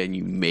idea and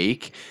you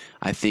make.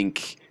 I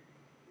think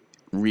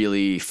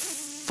really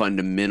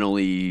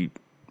fundamentally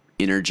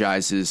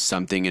energizes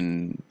something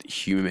in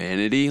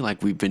humanity.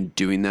 Like, we've been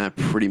doing that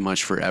pretty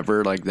much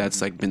forever. Like,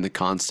 that's like been the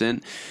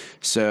constant.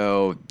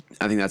 So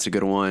I think that's a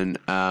good one.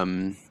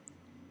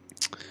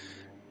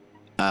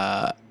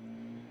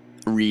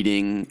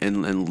 Reading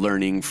and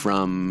learning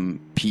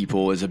from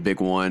people is a big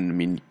one. I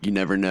mean, you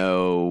never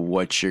know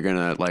what you're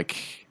gonna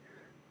like,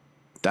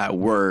 that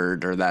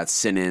word or that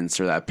sentence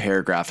or that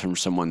paragraph from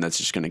someone that's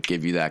just going to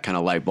give you that kind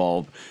of light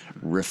bulb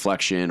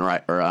reflection, or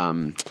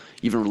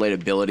even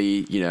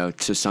relatability, you know,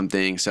 to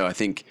something. So I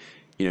think,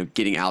 you know,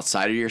 getting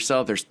outside of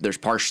yourself, there's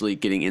partially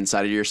getting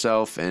inside of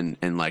yourself and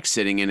like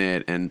sitting in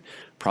it, and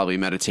probably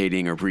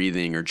meditating or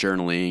breathing or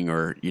journaling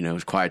or, you know,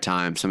 quiet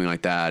time, something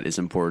like that is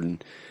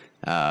important.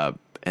 But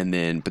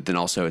then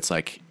also it's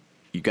like,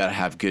 you got to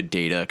have good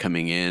data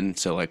coming in.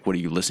 So like, what are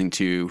you listening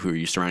to? Who are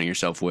you surrounding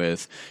yourself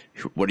with?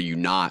 What are you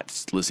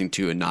not listening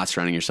to and not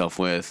surrounding yourself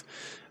with?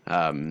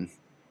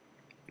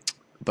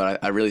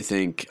 But I really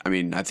think,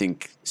 I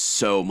think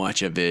so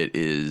much of it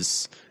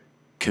is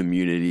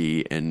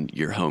community and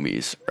your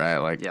homies, right?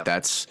 Like Yep.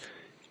 that's,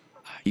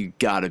 you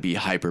got to be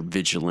hyper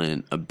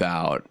vigilant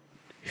about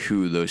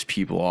who those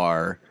people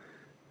are.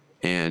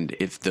 And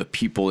if the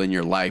people in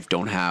your life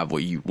don't have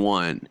what you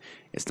want,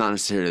 it's not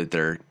necessarily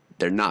that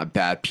they're not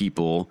bad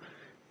people,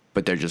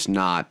 but they're just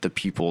not the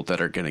people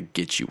that are going to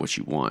get you what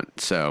you want.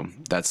 So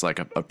that's like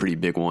a pretty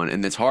big one.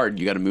 And it's hard.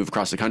 You got to move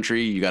across the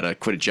country. You got to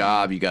quit a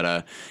job. You got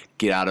to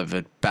get out of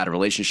a bad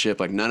relationship.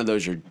 Like none of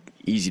those are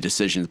easy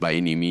decisions by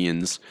any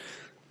means.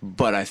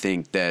 But I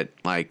think that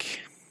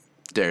like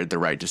they're the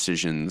right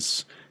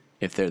decisions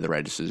if they're the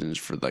right decisions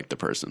for like the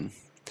person.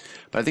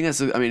 But I think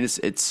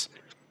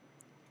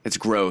it's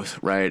growth,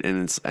 right?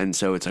 And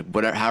so it's like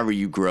whatever, however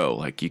you grow,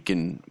 like you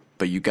can,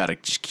 but you got to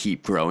just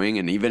keep growing.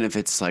 And even if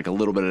it's like a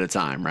little bit at a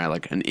time, right?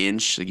 Like an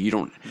inch, like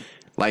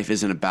life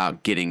isn't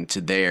about getting to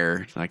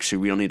there. Like, so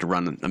we don't need to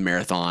run a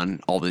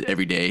marathon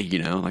every day,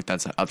 like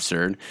that's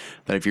absurd.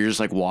 But if you're just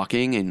like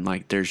walking and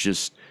like, there's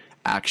just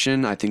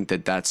action, I think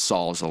that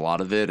solves a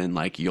lot of it. And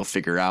like, you'll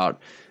figure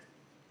out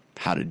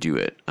how to do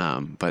it.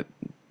 But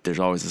there's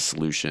always a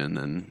solution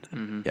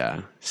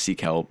and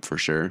seek help for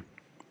sure.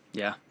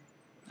 Yeah,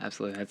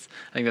 absolutely. I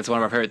think that's one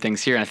of our favorite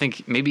things here. And I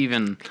think maybe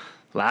even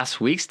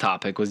last week's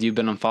topic was You've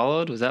Been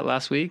Unfollowed. Was that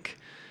last week?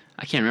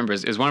 I can't remember.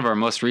 It was one of our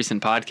most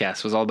recent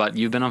podcasts was all about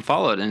You've Been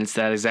Unfollowed. And it's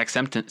that exact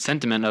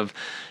sentiment of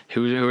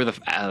who are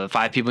the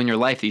 5 people in your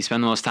life that you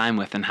spend the most time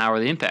with and how are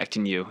they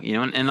impacting you?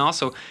 And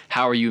also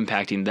how are you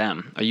impacting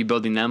them? Are you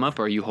building them up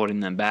or are you holding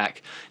them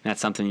back? And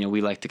that's something, we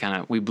like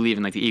to we believe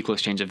in like the equal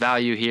exchange of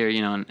value here,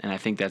 and I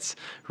think that's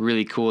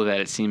really cool that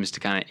it seems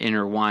to kind of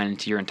intertwine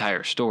into your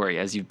entire story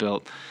as you've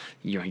built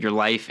your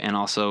life and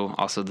also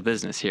the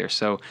business here.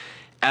 So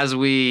as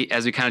we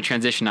kind of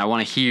transition, I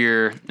want to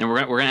hear, and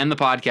we're gonna end the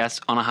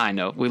podcast on a high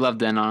note. We love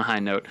to end on a high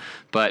note,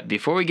 but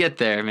before we get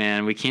there,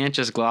 man, we can't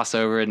just gloss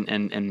over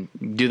and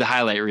do the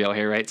highlight reel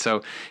here, right?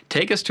 So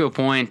take us to a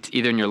point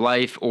either in your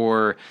life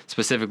or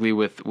specifically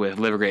with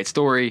Live a Great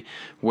Story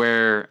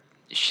where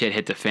shit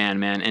hit the fan,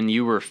 man, and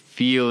you were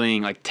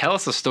feeling like, tell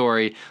us a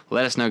story,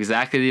 let us know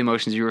exactly the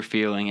emotions you were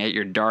feeling at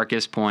your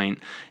darkest point,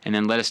 and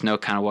then let us know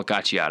kind of what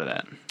got you out of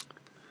that.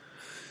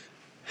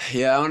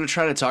 Yeah, I want to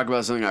try to talk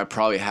about something I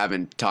probably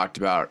haven't talked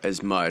about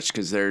as much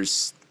because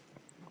there's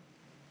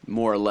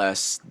more or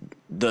less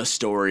the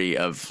story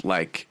of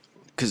like,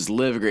 because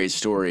Live a Great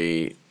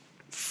Story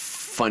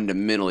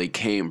fundamentally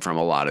came from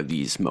a lot of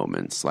these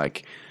moments,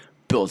 like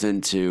built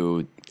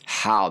into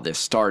how this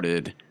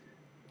started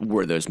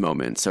were those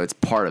moments. So it's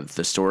part of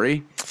the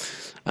story.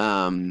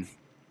 I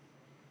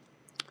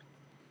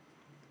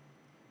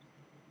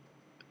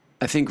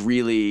think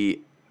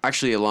really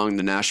actually along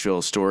the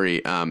Nashville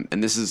story,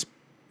 and this is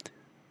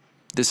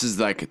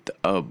like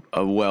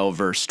a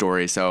well-versed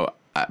story. So,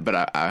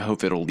 but I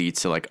hope it'll lead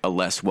to like a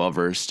less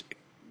well-versed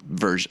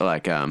version,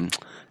 like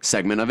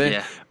segment of it.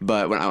 Yeah.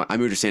 But when I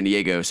moved to San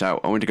Diego,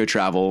 so I went to go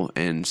travel,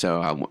 and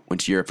so I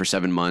went to Europe for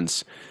 7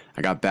 months.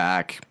 I got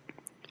back,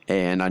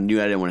 and I knew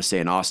I didn't want to stay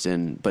in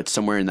Austin. But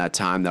somewhere in that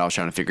time that I was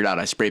trying to figure it out,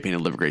 I spray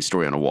painted "Live a Great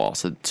Story" on a wall.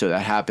 So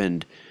that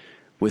happened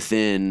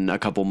within a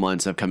couple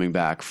months of coming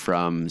back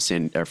from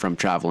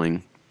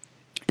traveling.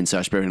 And so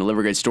I spray painted "Live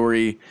a Great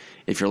Story."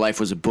 If your life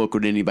was a book,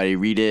 would anybody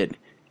read it?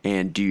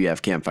 And do you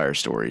have campfire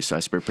stories? So I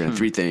spray painted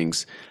 3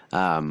 things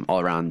all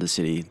around the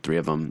city, 3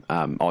 of them,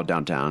 all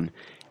downtown.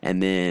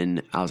 And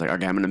then I was like,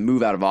 okay, I'm going to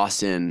move out of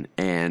Austin.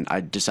 And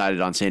I decided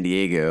on San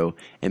Diego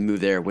and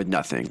moved there with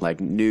nothing. Like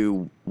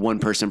knew one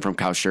person from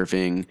couch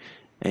surfing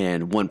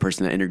and one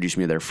person that introduced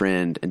me to their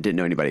friend and didn't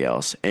know anybody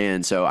else.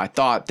 And so I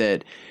thought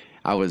that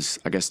I was,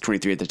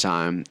 23 at the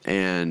time.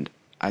 And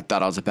I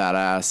thought I was a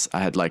badass. I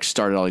had like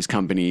started all these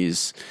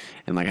companies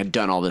and like had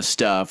done all this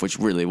stuff, which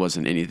really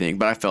wasn't anything,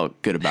 but I felt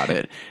good about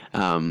it.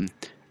 And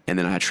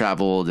then I had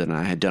traveled and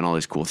I had done all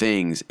these cool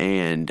things,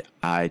 and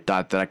I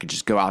thought that I could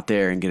just go out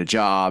there and get a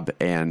job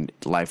and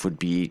life would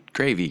be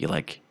gravy.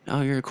 Like,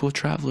 oh, you're a cool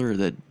traveler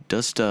that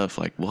does stuff,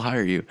 like we'll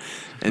hire you.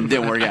 And it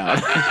didn't work out.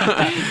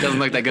 Doesn't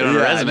look that good on a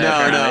resume.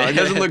 No, it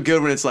doesn't look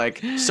good when it's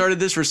like started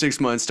this for 6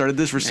 months, started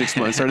this for 6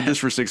 months, started this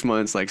for 6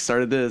 months, like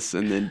started this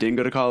and then didn't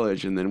go to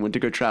college and then went to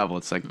go travel.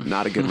 It's like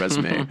not a good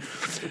resume.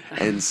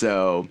 And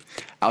so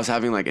I was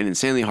having like an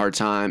insanely hard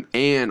time,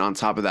 and on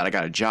top of that I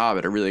got a job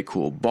at a really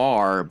cool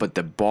bar, but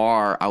the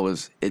bar I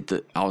was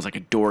like a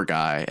door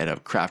guy at a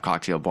craft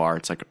cocktail bar.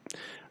 It's like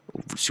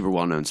a super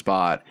well-known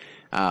spot.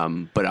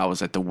 But I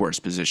was at the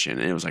worst position,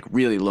 and it was like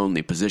really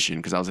lonely position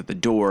because I was at the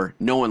door.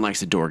 No one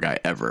likes a door guy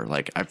ever.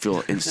 Like I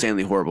feel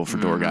insanely horrible for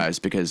door guys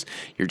because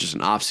you're just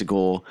an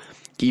obstacle.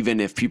 Even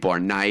if people are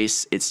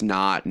nice, it's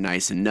not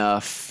nice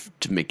enough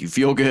to make you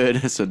feel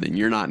good. So then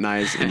you're not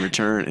nice in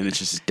return, and it's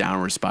just a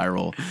downward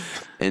spiral.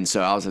 And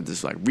so I was at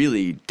this like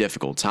really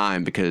difficult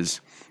time because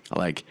I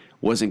like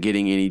wasn't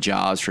getting any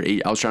jobs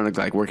I was trying to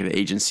like work at an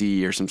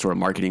agency or some sort of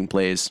marketing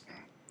place.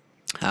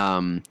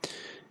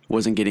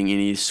 Wasn't getting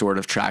any sort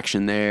of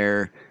traction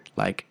there,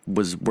 like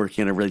was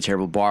working at a really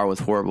terrible bar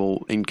with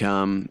horrible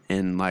income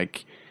and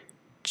like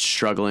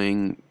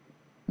struggling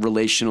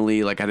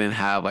relationally, like I didn't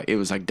have like, it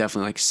was like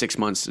definitely like 6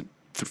 months,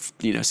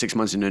 6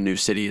 months in a new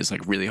city is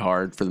like really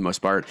hard for the most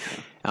part.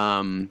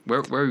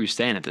 Where were you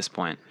staying at this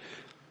point?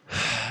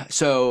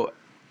 So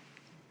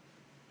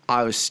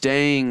I was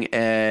staying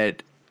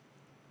at,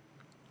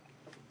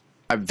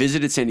 I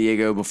visited San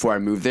Diego before I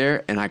moved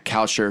there, and I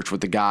couch surfed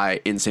with the guy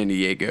in San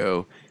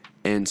Diego.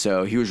 And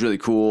so he was really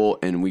cool,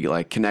 and we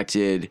like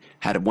connected,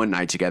 had one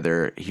night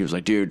together. He was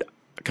like, dude,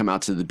 come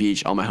out to the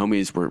beach. All my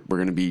homies, we're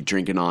going to be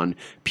drinking on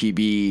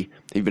PB.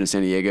 Have you been to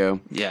San Diego?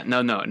 Yeah,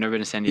 no, never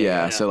been to San Diego.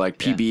 Yeah, so like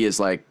PB is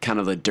like kind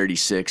of the Dirty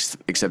Six,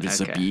 except it's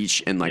a Okay.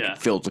 beach and like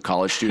filled with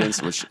college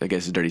students, which I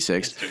guess is Dirty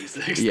Six. It's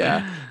 36.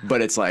 Yeah,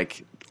 but it's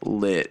like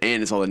lit,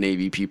 and it's all the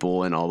Navy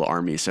people and all the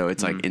Army, so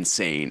it's like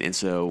insane. And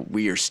so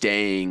we are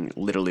staying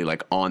literally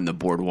like on the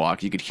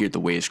boardwalk. You could hear the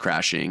waves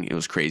crashing. It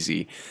was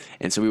crazy.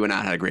 And so we went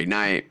out, had a great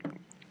night.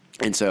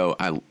 And so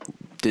I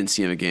didn't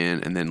see him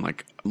again. And then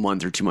like a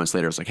month or 2 months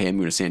later, I was like, hey, I'm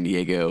moving to San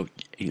Diego. And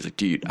he's like,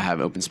 dude, I have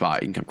an open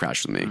spot. You can come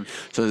crash with me.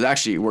 So it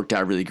actually worked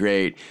out really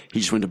great.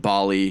 He just went to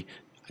Bali.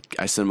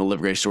 I sent him a Live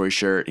a Great Story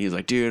shirt. He's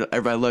like, dude,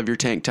 everybody love your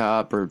tank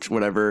top or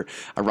whatever.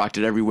 I rocked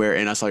it everywhere,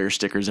 and I saw your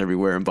stickers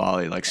everywhere in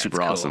Bali. Like, super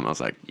cool. awesome. I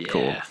was like,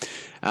 cool.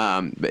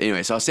 Yeah. But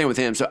anyway, so I was staying with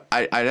him. So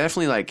I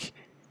definitely like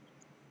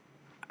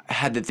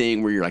had the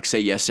thing where you're like, say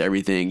yes to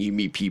everything. You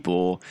meet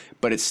people,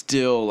 but it's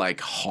still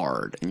like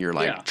hard, and you're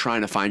like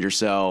trying to find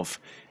yourself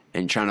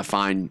and trying to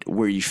find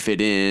where you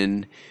fit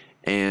in,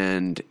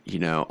 and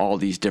all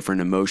these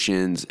different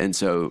emotions. And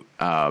so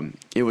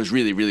it was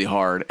really, really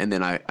hard. And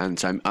then I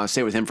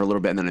stayed with him for a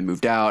little bit, and then I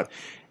moved out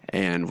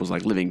and was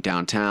like living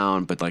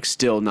downtown, but like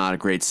still not a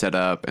great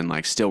setup, and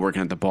like still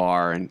working at the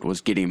bar, and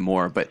was getting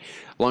more. But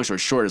long story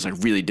short, it's like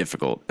really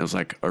difficult. It was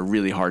like a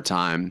really hard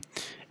time.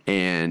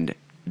 And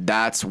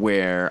that's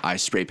where I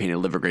spray painted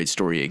Live a Great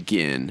Story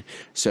again.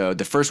 So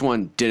the first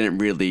one didn't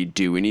really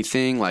do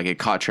anything. Like it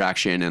caught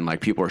traction and like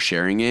people were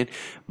sharing it,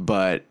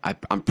 but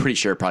I'm pretty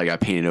sure it probably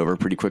got painted over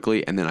pretty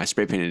quickly. And then I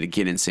spray painted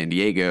again in San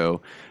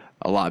Diego,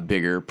 a lot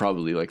bigger,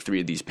 probably like 3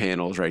 of these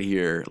panels right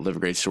here, Live a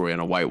Great Story on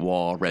a white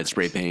wall, red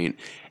spray paint.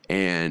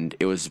 And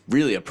it was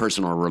really a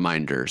personal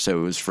reminder. So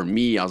it was for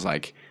me, I was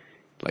like,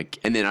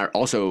 and then I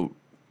also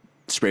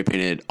spray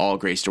painted All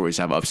Great Stories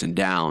Have Ups and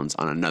Downs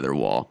on another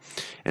wall.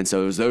 And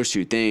so it was those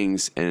 2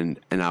 things. And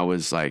I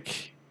was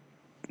like,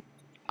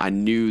 I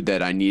knew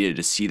that I needed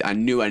to see, I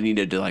knew I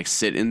needed to like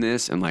sit in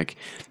this and like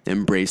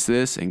embrace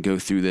this and go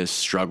through this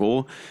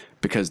struggle,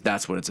 because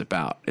that's what it's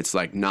about. It's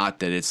like, not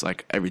that it's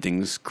like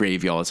everything's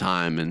gravy all the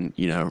time and,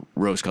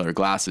 rose colored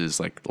glasses.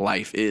 Like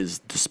life is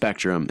the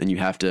spectrum, and you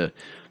have to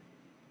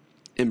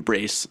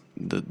embrace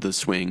the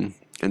swing.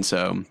 And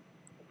so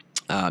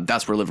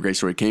that's where Live a Great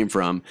Story came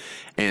from,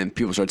 and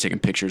people started taking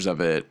pictures of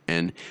it.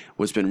 And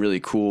what's been really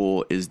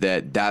cool is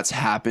that that's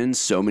happened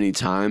so many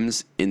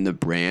times in the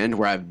brand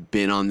where I've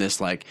been on this,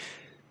 like,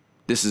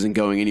 this isn't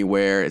going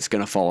anywhere, it's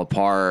going to fall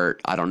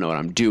apart, I don't know what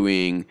I'm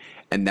doing.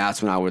 And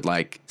that's when I would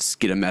like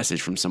get a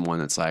message from someone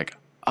that's like,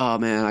 oh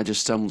man, I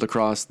just stumbled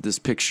across this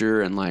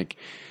picture, and like,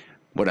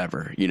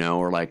 whatever,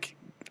 or like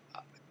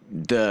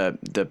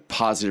the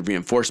positive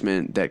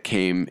reinforcement that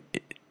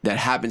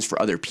happens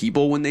for other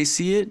people when they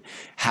see it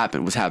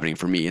was happening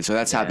for me. And so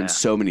that's happened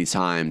so many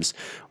times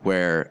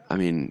where, I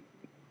mean,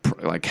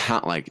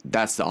 like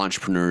that's the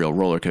entrepreneurial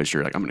roller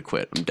coaster. Like, I'm going to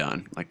quit. I'm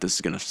done. Like, this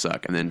is going to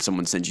suck. And then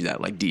someone sends you that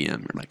like DM.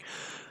 You're like,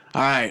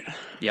 all right,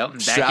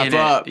 strap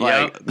up,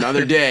 like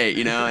another day,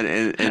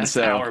 and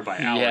so hour by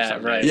hour. Yeah,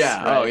 right.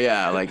 Yeah. Right. Oh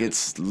yeah. Like,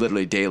 it's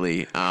literally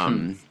daily.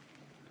 And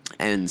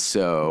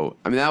so,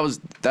 I mean, that was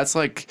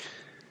like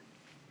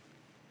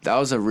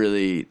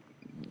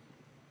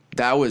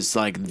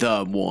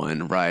the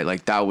one, right?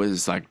 Like, that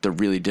was like the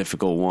really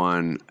difficult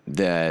one,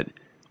 that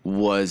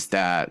was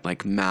that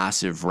like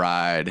massive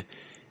ride.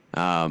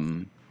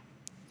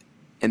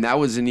 And that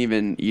wasn't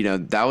even,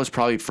 that was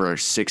probably for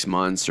 6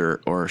 months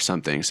or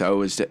something.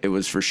 So it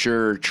was for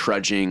sure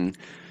trudging,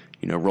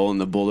 rolling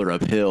the boulder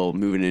uphill,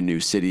 moving to a new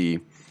city,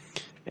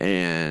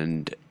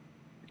 and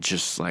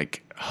just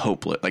like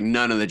hopeless. Like,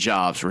 none of the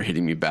jobs were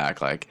hitting me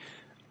back. Like,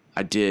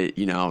 I did,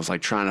 I was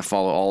like trying to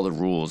follow all the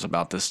rules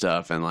about this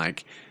stuff, and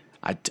like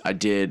I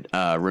did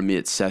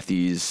Ramit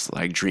Sethi's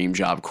like dream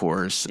job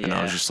course, and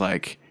I was just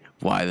like,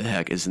 why the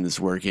heck isn't this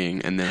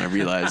working? And then I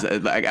realized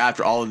that, like,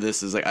 after all of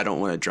this is like, I don't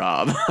want a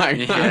job.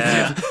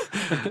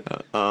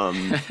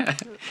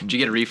 Did you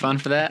get a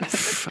refund for that?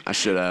 I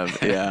should have.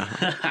 Yeah.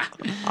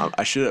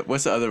 I should have.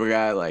 What's the other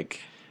guy? Like,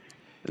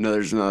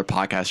 there's another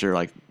podcaster,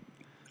 like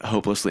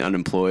hopelessly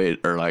unemployed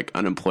or like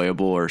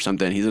unemployable or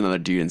something. He's another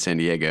dude in San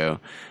Diego.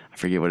 I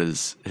forget what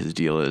his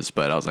deal is,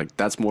 but I was like,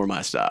 that's more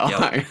my style.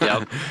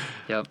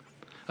 Yep.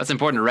 That's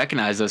important to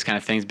recognize those kind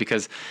of things,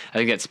 because I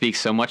think that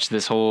speaks so much to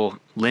this whole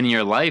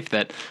linear life,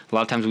 that a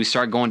lot of times we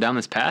start going down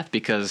this path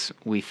because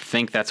we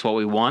think that's what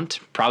we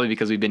want, probably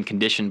because we've been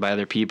conditioned by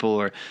other people,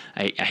 or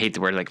I hate the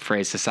word like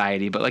phrase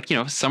society, but like,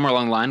 somewhere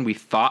along the line we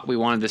thought we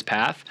wanted this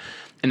path.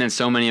 And then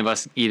so many of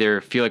us either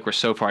feel like we're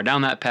so far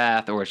down that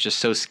path, or it's just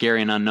so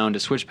scary and unknown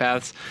to switch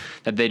paths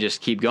that they just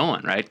keep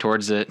going, right?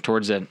 Towards a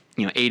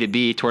A to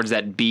B, towards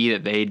that B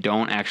that they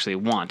don't actually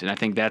want. And I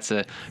think that's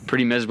a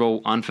pretty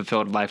miserable,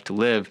 unfulfilled life to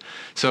live.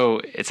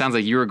 So it sounds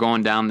like you were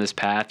going down this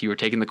path. You were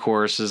taking the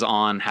courses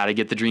on how to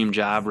get the dream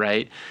job,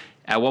 right?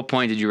 At what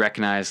point did you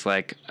recognize,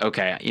 like,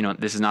 okay,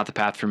 this is not the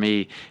path for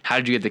me? How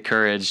did you get the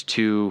courage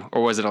to,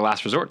 or was it a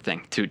last resort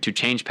thing, to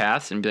change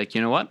paths and be like,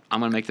 you know what, I'm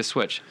going to make the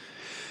switch?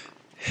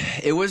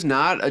 It was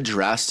not a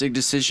drastic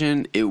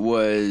decision. It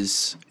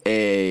was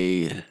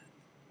a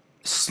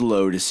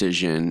slow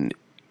decision.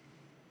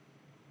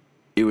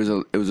 It was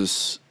a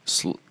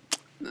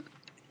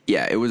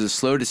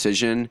slow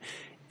decision.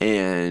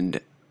 And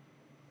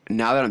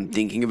now that I'm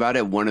thinking about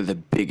it, one of the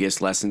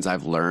biggest lessons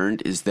I've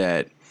learned is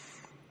that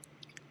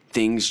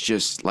things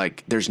just,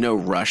 like, there's no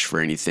rush for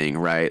anything,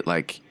 right?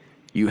 Like,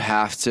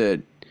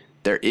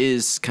 there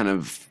is kind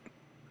of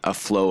a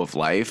flow of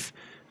life.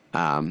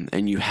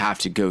 And you have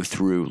to go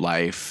through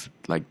life,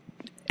 like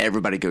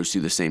everybody goes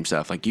through the same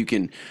stuff. Like, you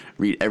can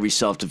read every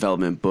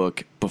self-development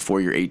book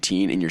before you're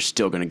 18 and you're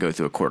still going to go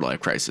through a quarter life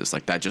crisis.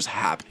 Like, that just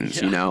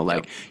happens,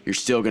 like you're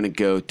still going to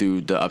go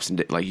through the ups and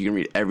downs. Like, you can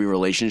read every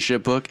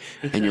relationship book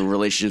and your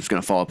relationship's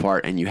going to fall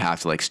apart and you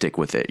have to like stick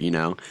with it,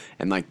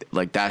 and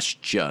like that's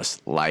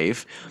just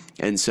life.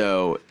 And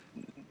so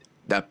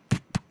that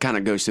kind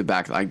of goes to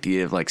back the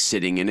idea of like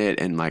sitting in it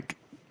and like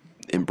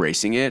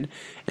embracing it.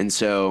 And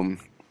so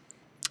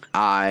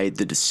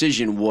the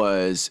decision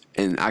was,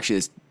 and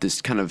actually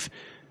this kind of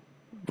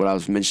what I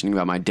was mentioning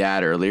about my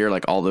dad earlier,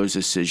 like all those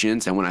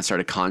decisions. And when I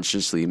started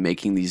consciously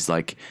making these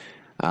like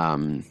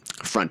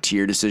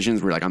frontier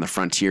decisions, we're like on the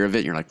frontier of it.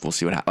 And you're like, we'll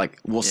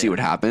see what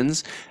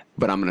happens,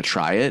 but I'm going to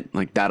try it.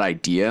 Like that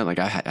idea, like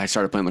I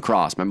started playing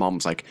lacrosse. My mom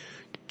was like,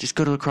 just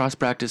go to lacrosse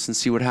practice and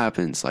see what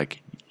happens.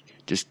 Like,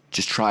 just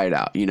try it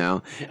out,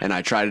 And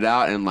I tried it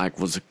out and like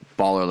was a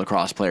baller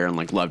lacrosse player and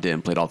like loved it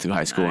and played all through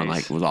high school. Nice. And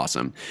like it was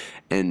awesome.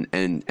 And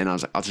I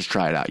was like, I'll just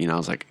try it out. I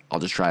was like, I'll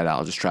just try it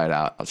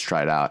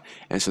out.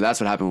 And so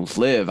that's what happened with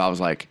Live. I was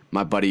like,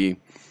 my buddy, we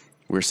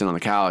were sitting on the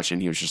couch and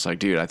he was just like,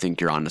 dude, I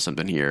think you're onto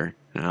something here.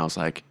 And I was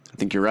like, I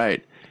think you're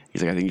right.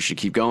 He's like, I think you should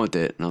keep going with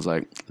it. And I was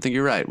like, I think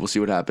you're right. We'll see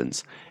what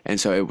happens. And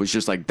so it was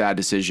just like that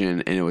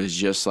decision. And it was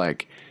just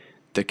like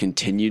the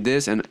continued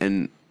this.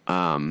 And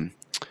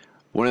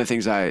one of the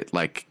things I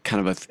like,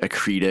 kind of a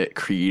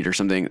creed or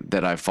something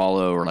that I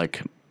follow, or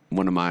like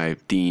one of my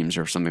themes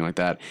or something like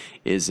that,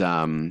 is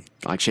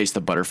like chase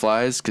the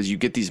butterflies. Because you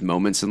get these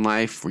moments in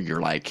life where you're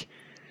like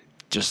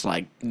just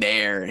like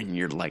there and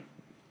you're like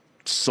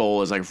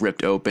soul is like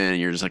ripped open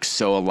and you're just like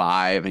so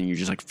alive and you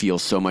just like feel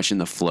so much in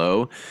the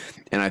flow.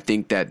 And I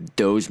think that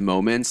those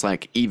moments,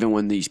 like even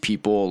when these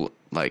people,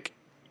 like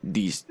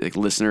these like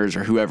listeners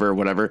or whoever,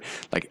 whatever,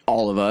 like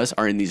all of us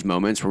are in these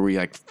moments where we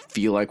like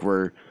feel like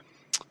we're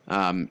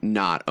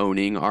not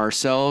owning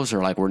ourselves,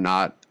 or like we're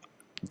not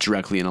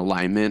directly in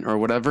alignment or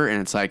whatever.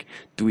 And it's like,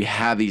 do we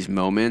have these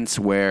moments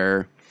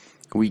where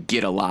we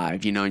get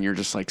alive, and you're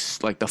just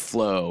like the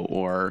flow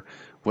or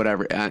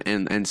whatever.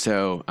 And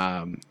so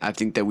I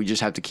think that we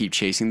just have to keep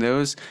chasing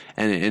those,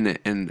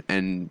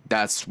 and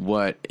that's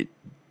what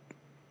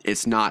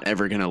it's not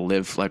ever going to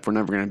live. Like, we're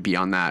never going to be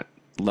on that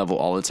level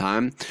all the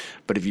time.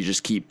 But if you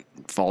just keep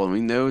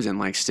following those and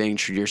like staying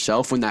true to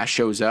yourself, when that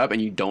shows up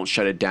and you don't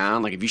shut it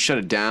down, like if you shut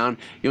it down,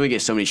 you only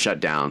get so many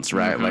shutdowns,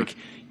 right? Mm-hmm. Like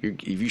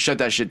if you shut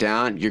that shit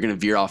down, you're going to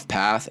veer off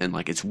path, and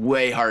like it's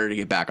way harder to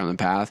get back on the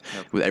path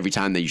with every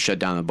time that you shut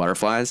down the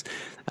butterflies.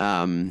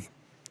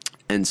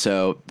 And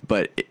so,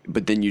 but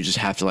then you just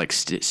have to like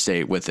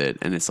stay with it.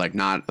 And it's like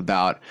not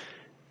about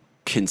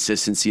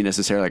consistency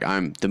necessarily. Like,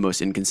 I'm the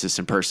most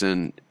inconsistent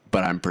person,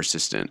 but I'm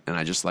persistent. And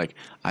I just like,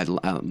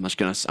 I'm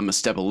gonna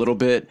step a little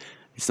bit.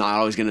 It's not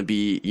always going to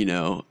be,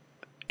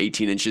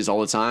 18 inches all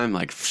the time,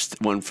 like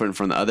one foot in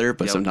front of the other,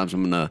 but sometimes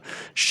I'm going to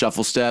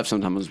shuffle step.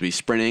 Sometimes I'll be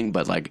sprinting,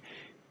 but like,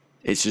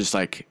 it's just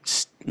like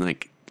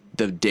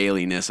the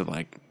dailiness of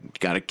like, you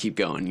got to keep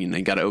going,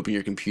 you got to open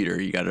your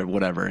computer, you got to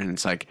whatever. And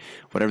it's like,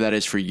 whatever that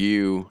is for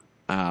you.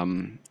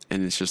 And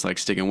it's just like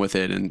sticking with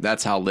it. And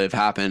that's how Live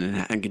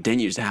happened and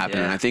continues to happen.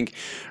 Yeah. And I think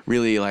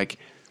really like,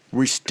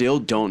 we still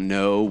don't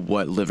know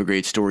what Live a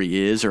Great Story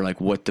is, or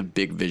like what the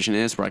big vision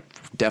is. We're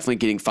like definitely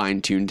getting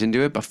fine tuned into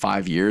it, but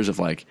 5 years of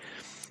like,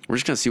 we're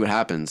just going to see what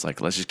happens.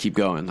 Like, let's just keep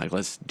going. Like,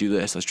 let's do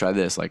this. Let's try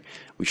this. Like,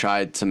 we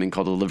tried something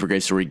called the Live a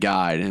Great Story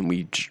Guide, and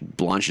we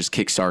launched this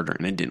Kickstarter,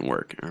 and it didn't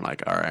work. And we're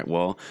like, all right,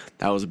 well,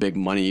 that was a big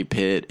money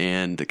pit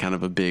and kind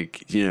of a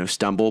big,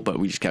 stumble, but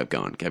we just kept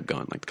going.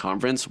 Like the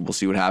conference, we'll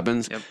see what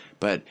happens. Yep.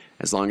 But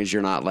as long as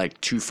you're not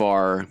like too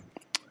far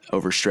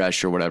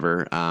overstretched or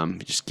whatever,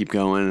 just keep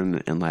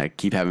going and like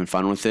keep having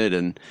fun with it.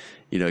 And,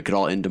 it could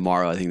all end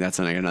tomorrow. I think that's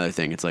like another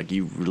thing. It's like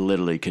you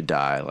literally could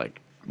die like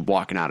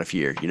walking out of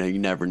here. You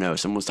never know.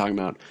 Someone was talking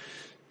about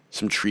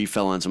some tree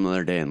fell on some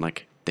other day, and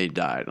like they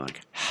died.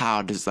 Like,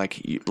 how does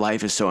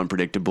life is so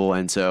unpredictable,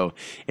 and so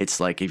it's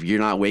like if you're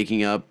not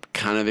waking up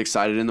kind of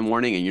excited in the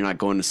morning and you're not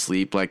going to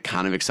sleep like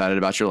kind of excited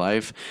about your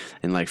life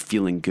and like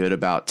feeling good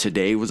about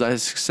today was a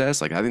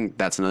success. Like I think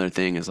that's another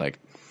thing is like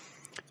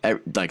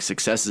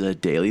success is a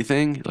daily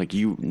thing. Like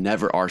you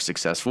never are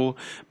successful,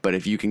 but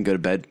if you can go to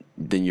bed,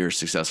 then you're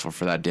successful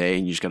for that day,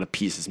 and you just got to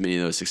piece as many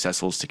of those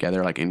successfuls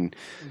together, like in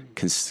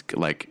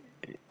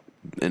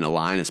a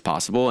line as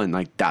possible. And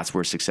like that's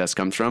where success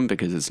comes from,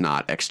 because it's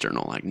not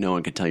external. Like no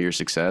one can tell your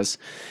success.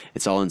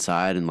 It's all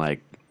inside, and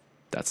like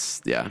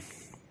that's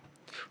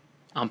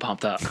I'm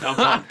pumped up.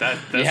 I'm pumped.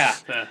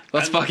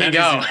 Let's fucking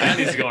go. That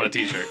needs to go on a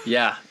t-shirt.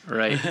 Yeah,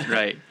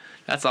 right.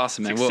 That's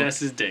awesome, man.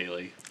 Success is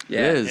daily. It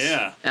is.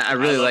 Yeah. I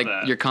really love like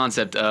that. your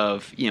concept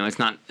of, it's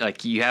not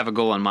like you have a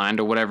goal in mind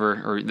or whatever,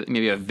 or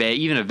maybe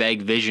even a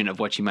vague vision of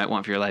what you might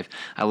want for your life.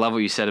 I love what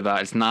you said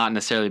about it's not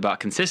necessarily about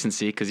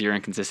consistency, because you're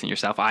inconsistent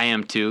yourself. I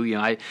am too.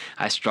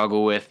 I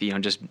struggle with,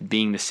 just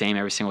being the same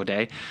every single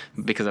day,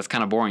 because that's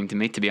kind of boring to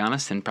me, to be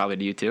honest, and probably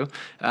to you too.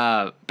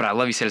 But I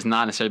love you said it's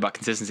not necessarily about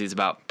consistency. It's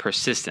about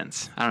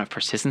persistence. I don't know if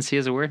persistency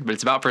is a word, but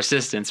it's about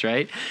persistence,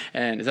 right?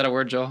 And is that a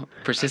word, Joel?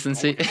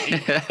 Persistency?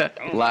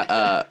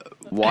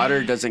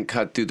 Water doesn't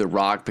cut through the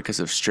rock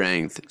because of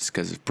strength. It's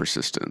because of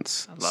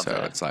persistence. I love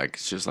that.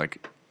 It's just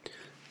like,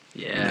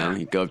 Yeah.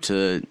 you go up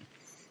to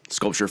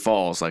Sculpture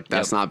Falls. Like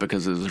that's Yep. not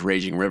because of this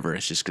raging river.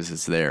 It's just because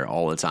it's there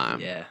all the time.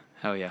 Yeah.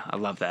 Hell yeah. I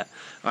love that.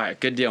 All right.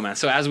 Good deal, man.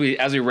 So as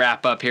we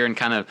wrap up here and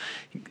kind of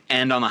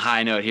end on the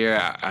high note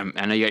here, I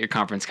know you got your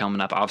conference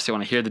coming up. Obviously, I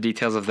want to hear the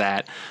details of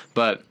that.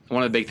 But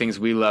one of the big things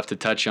we love to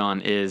touch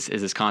on is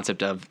this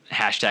concept of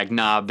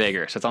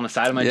 #NawBigger. So it's on the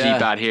side of my Jeep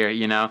out here,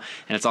 and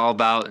it's all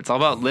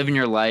about living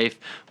your life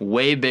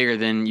way bigger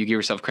than you give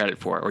yourself credit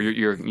for. Or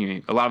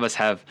a lot of us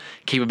have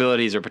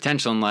capabilities or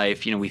potential in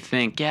life. We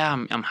think,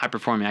 I'm high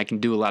performing. I can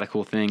do a lot of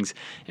cool things.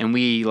 And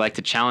we like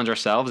to challenge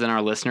ourselves and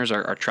our listeners,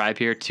 our tribe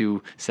here,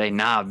 to say,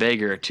 nah,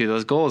 bigger to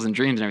those goals and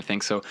dreams and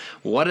everything. So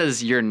what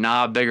does your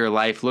bigger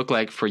life look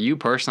like for you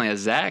personally as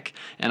Zach,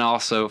 and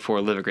also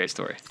for Live a Great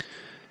Story?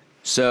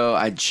 So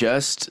I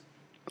just,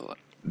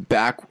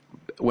 back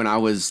when I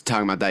was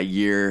talking about that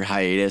year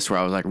hiatus where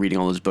I was like reading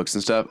all those books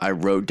and stuff, I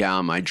wrote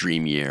down my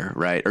dream year,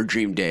 right? Or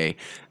dream day.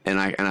 And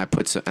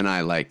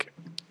I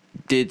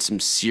did some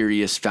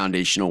serious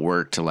foundational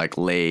work to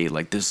lay,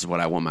 this is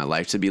what I want my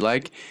life to be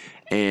like.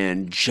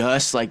 And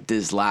just like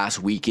this last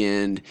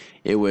weekend,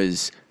 it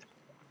was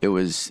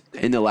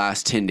in the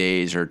last 10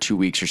 days or 2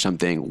 weeks or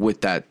something, with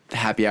that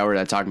happy hour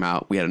that I talked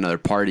about, we had another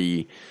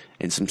party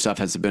and some stuff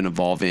has been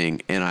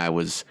evolving. And I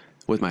was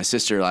with my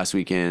sister last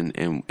weekend,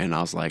 and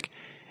I was like,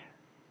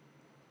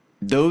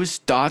 those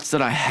thoughts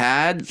that I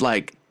had,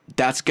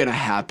 that's going to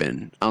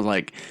happen. I was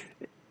like,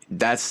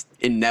 that's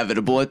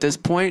inevitable at this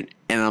point.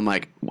 And I'm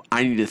like,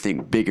 I need to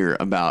think bigger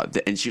about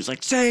that. And she was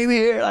like, same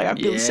here. I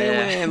feel the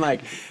same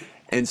way.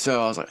 And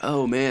so I was like,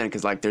 oh man,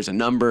 because there's a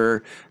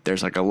number,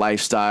 there's a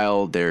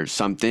lifestyle, there's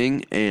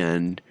something.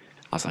 And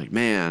I was like,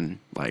 man,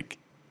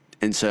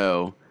 and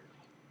so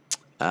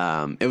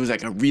it was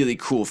a really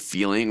cool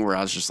feeling where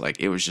I was just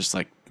it was just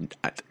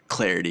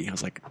clarity. I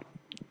was like,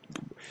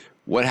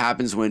 what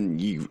happens when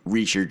you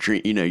reach your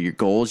dream, your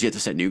goals? You have to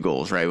set new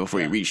goals, right,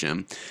 before you reach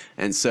them.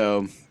 And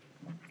so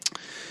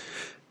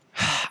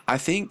I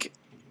think,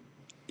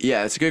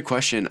 it's a good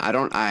question.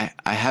 I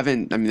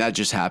haven't, that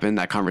just happened,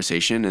 that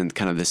conversation, and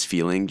kind of this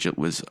feeling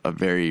was a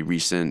very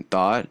recent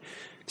thought.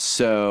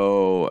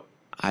 So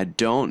I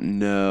don't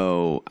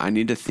know. I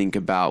need to think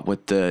about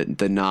what the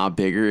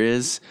bigger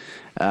is.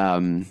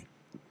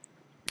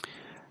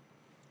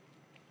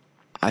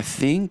 I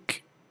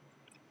think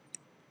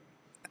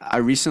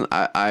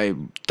I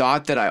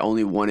thought that I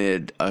only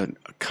wanted a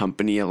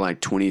company of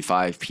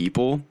 25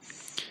 people.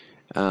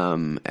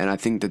 And I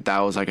think that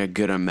was a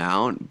good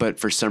amount, but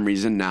for some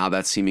reason now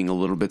that's seeming a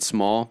little bit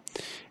small.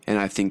 And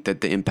I think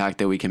that the impact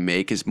that we can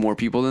make is more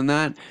people than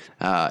that.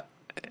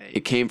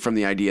 It came from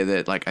the idea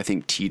that I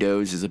think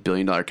Tito's is $1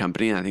 billion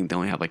company, and I think they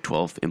only have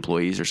 12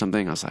 employees or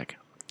something. I was like,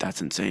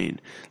 that's insane.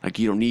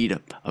 You don't need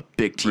a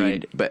big team.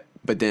 Right.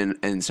 But then,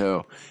 and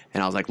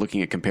I was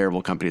looking at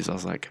comparable companies. I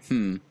was like,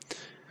 But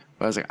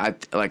I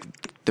was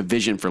the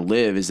vision for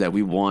Live is that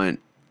we want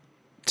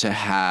to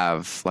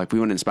have, we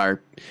want to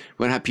inspire,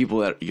 we want to have people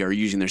that are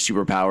using their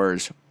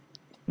superpowers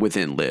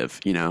within Live,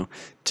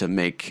 to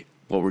make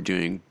what we're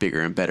doing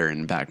bigger and better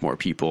and impact more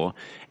people.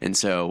 And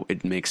so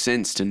it makes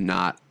sense to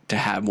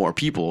have more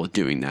people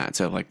doing that.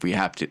 So we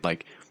have to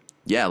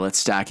let's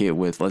stack it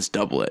with, let's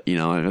double it,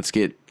 let's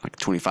get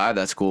 25.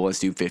 That's cool. Let's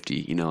do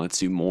 50, let's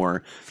do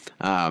more.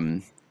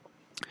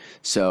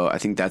 So I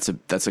think that's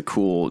a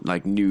cool,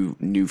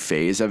 new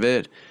phase of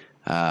it.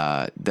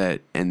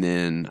 And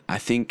then I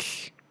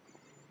think,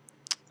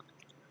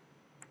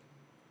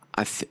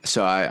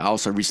 so I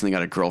also recently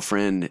got a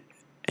girlfriend,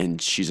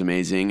 and she's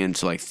amazing. And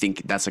so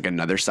think that's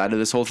another side of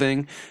this whole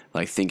thing,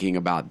 thinking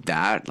about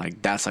that,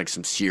 that's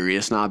some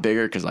serious not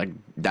bigger. Cause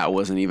that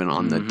wasn't even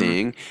on the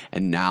thing.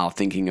 And now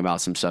thinking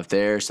about some stuff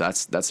there. So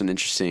that's an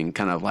interesting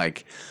kind of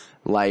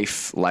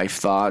life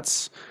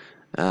thoughts.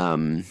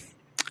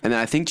 then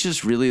I think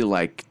just really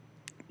like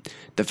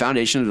the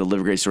foundation of the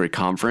Live a Great Story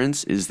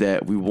conference is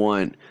that we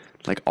want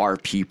like our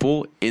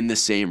people in the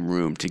same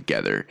room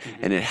together.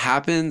 And it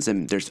happens,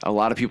 and there's a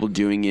lot of people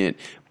doing it,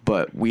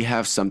 but we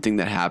have something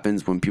that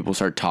happens when people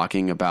start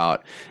talking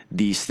about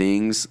these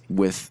things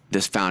with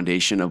this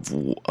foundation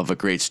of a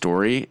great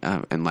story,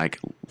 and like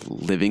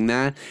living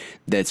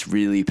that's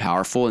really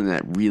powerful and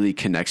that really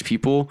connects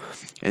people.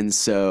 And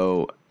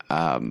so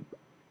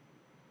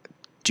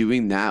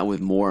doing that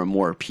with more and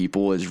more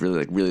people is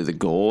really the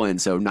goal.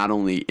 And so not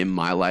only in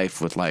my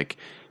life with like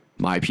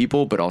my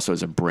people, but also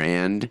as a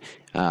brand.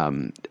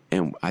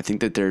 And I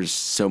think that there's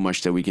so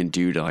much that we can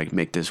do to like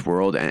make this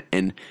world,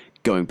 and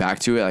going back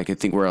to it, like I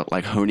think we're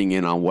like honing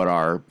in on what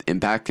our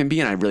impact can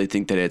be. And I really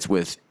think that it's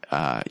with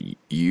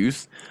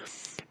youth,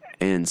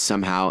 and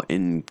somehow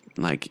in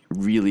like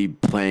really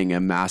playing a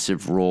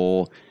massive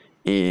role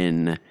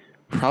in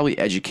probably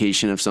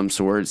education of some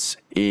sorts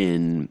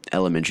in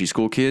elementary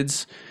school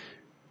kids,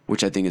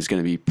 which I think is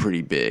going to be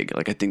pretty big.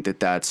 Like I think that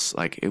that's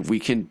like, if we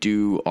can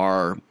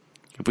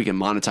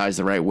monetize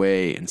the right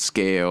way and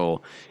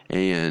scale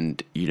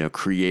and, you know,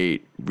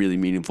 create really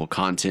meaningful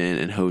content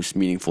and host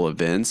meaningful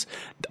events,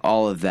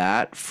 all of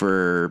that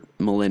for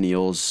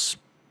millennials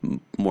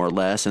more or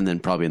less, and then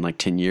probably in like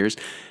 10 years,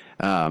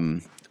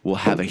 will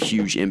have a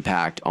huge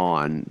impact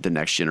on the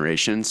next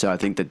generation. So I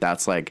think that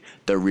that's like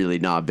the really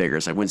not bigger.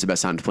 It's like, when's the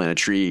best time to plant a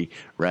tree,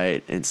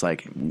 right? It's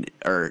like,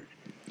 or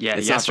Yeah,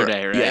 it's not for-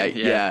 yesterday, right?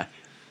 Yeah.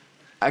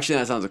 Actually,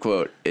 that sounds a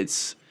quote.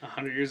 It's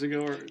 100 years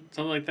ago or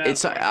something like that.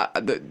 It's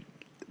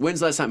when's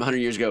the last time 100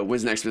 years ago?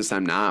 When's the next best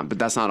time? Nah, but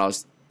that's not what I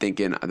was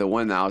thinking. The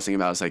one that I was thinking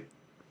about is like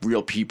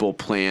real people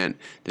plant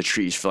the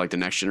trees for like the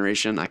next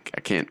generation. I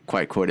can't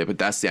quite quote it, but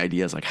that's the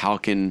idea. Is like, how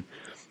can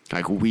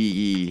like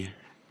we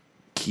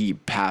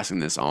keep passing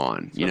this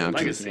on? You know,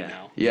 legacy Yeah.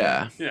 now.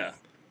 yeah, Yeah.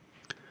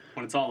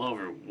 When it's all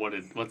over,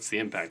 what's the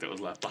impact that was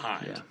left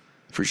behind? Yeah.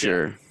 for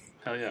sure.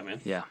 Hell yeah, man.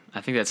 Yeah,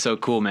 I think that's so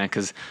cool, man,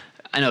 because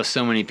I know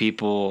so many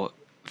people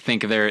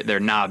think they're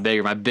not big,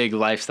 or my big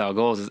lifestyle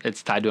goals is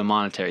it's tied to a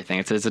monetary thing.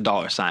 It's a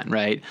dollar sign,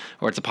 right?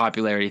 Or it's a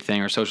popularity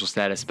thing or social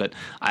status. But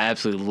I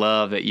absolutely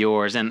love that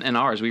yours and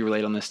ours, we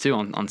relate on this too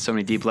on so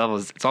many deep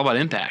levels. It's all about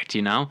impact,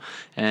 you know?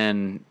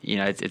 And, you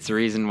know, it's the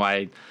reason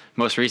why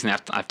most recently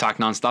I've talked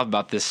nonstop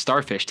about this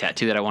starfish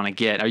tattoo that I want to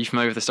get. Are you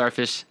familiar with the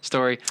starfish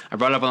story? I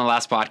brought it up on the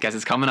last podcast.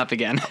 It's coming up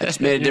again. It's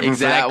made a difference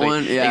Exactly. for that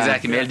one. Yeah.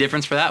 Exactly. Made a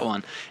difference for that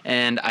one.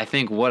 And I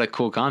think what a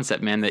cool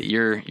concept, man, that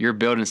you're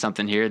building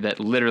something here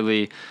that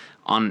literally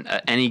on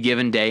any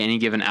given day, any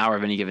given hour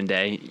of any given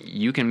day,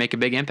 you can make a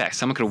big impact.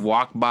 Someone could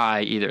walk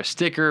by either a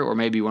sticker or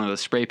maybe one of those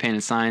spray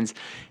painted signs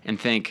and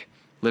think,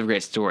 live a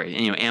great story.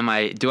 And, you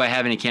know, do I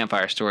have any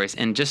campfire stories?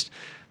 And just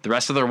the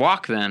rest of their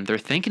walk, then they're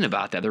thinking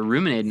about that. They're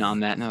ruminating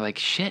on that. And they're like,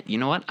 shit, you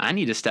know what? I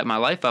need to step my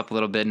life up a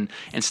little bit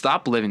and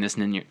stop living this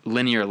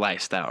linear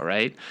lifestyle,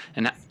 right?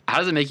 And how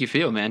does it make you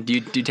feel, man? Do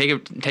you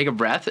take a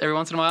breath every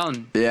once in a while?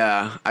 And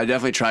Yeah, I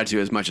definitely try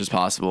to as much as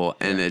possible,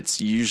 and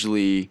it's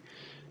usually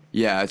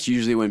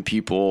when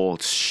people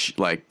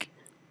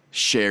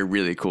share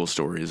really cool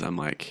stories. I'm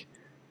like,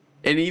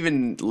 and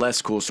even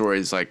less cool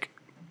stories, like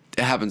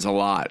it happens a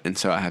lot, and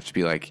so I have to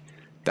be like,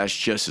 that's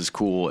just as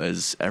cool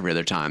as every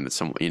other time that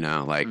someone, you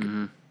know, like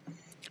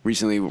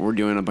recently we're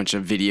doing a bunch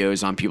of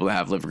videos on people that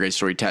have Live a Great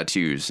Story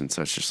tattoos, and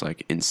so it's just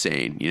like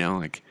insane, you know,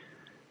 like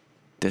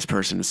this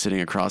person is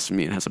sitting across from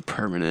me and has a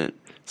permanent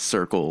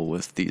circle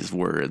with these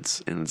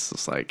words, and it's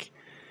just like,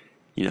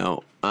 you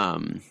know,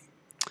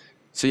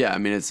 so yeah, I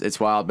mean, it's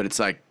wild, but it's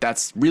like,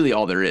 that's really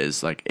all there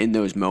is, like in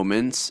those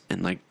moments,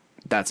 and like,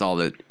 that's all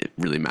that it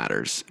really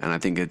matters. And I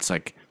think it's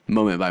like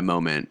moment by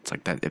moment, it's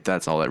like that, if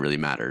that's all that really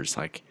matters,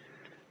 like,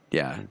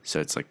 yeah.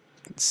 So it's like,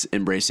 it's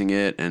embracing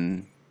it,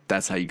 and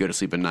that's how you go to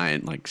sleep at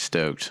night, like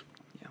stoked.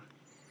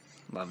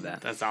 love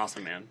that. That's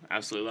awesome, man.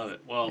 Absolutely love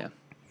it. Well, Yeah.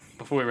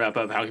 before we wrap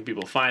up, how can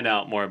people find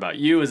out more about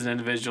you as an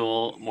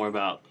individual, more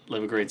about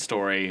Live a Great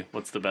Story?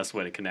 What's the best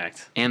way to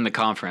connect? And the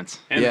conference.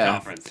 And Yeah. the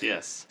conference,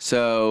 yes.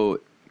 So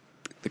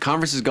the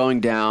conference is going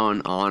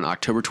down on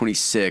October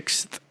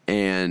 26th,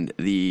 and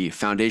the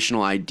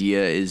foundational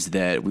idea is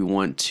that we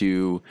want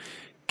to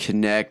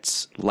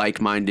connect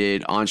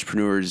like-minded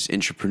entrepreneurs,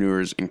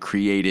 intrapreneurs, and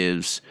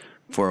creatives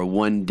for a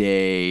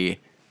one-day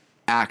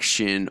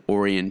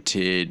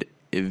action-oriented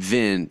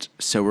event.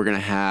 So we're going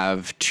to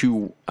have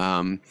two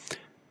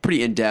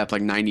pretty in-depth,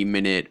 like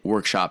 90-minute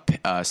workshop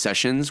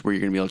sessions where you're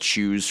going to be able to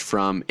choose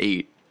from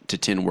 8 to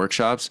 10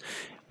 workshops,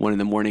 one in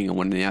the morning and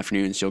one in the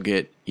afternoon. So you'll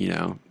get,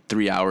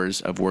 3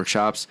 hours of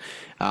workshops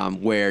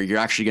where you're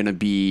actually going to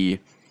be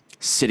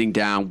sitting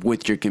down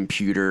with your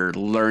computer,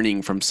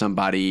 learning from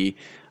somebody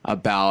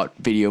about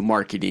video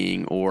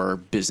marketing or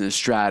business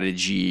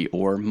strategy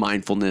or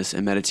mindfulness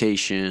and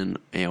meditation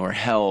or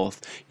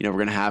health. We're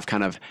going to have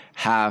kind of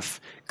half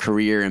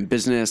career and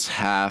business,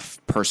 half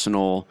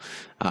personal,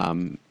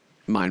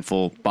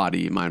 mindful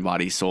body, mind,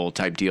 body, soul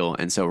type deal.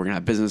 And so we're going to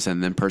have business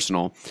and then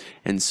personal.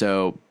 And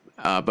so,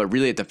 but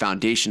really at the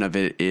foundation of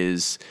it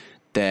is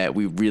that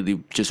we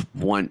really just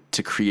want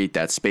to create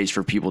that space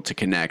for people to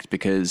connect,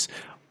 because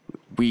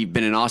we've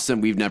been in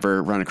Austin. We've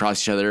never run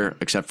across each other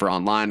except for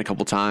online a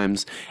couple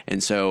times.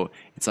 And so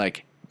it's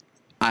like,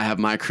 I have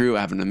my crew.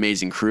 I have an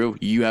amazing crew.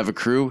 You have a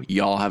crew.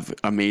 Y'all have an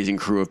amazing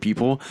crew of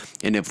people.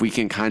 And if we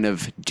can kind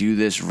of do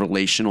this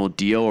relational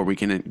deal, or we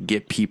can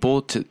get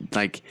people to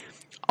like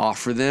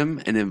offer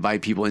them and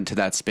invite people into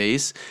that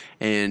space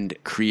and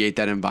create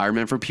that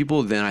environment for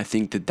people, then I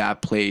think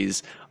that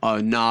plays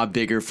a knob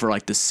bigger for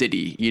like the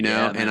city, you know?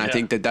 Yeah, and I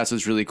think that's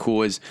what's really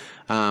cool is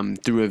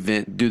through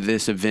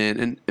this event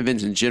and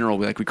events in general,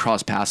 we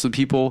cross paths with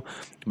people,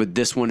 but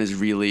this one is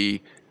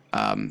really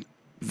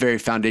very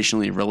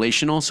foundationally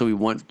relational. So we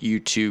want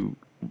you to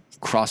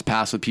cross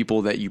paths with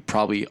people that you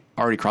probably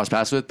already cross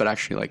paths with, but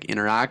actually like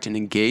interact and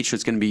engage. So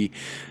it's going to be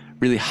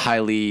really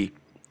highly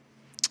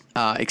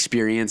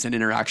experience and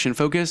interaction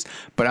focused,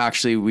 but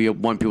actually we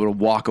want people to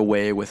walk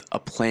away with a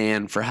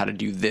plan for how to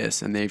do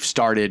this. And they've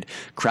started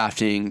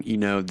crafting, you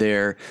know,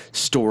 their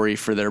story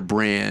for their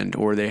brand,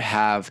 or they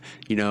have,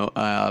 you know,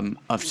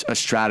 a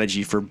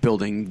strategy for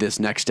building this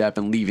next step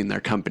and leaving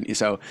their company.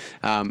 So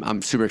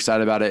I'm super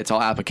excited about it. It's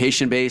all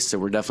application based. So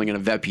we're definitely going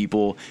to vet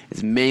people.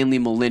 It's mainly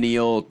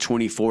millennial,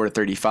 24 to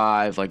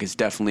 35. Like it's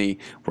definitely,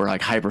 we're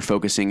like hyper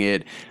focusing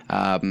it.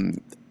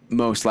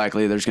 Most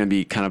likely there's going to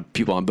be kind of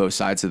people on both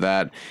sides of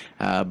that.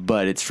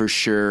 But it's for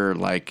sure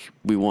like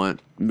we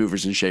want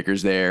movers and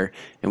shakers there,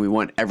 and we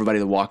want everybody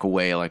to walk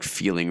away like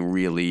feeling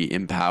really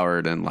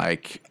empowered and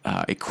like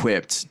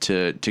equipped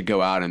to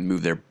go out and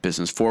move their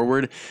business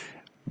forward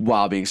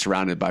while being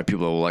surrounded by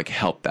people who will like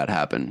help that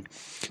happen.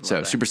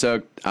 So super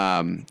stoked.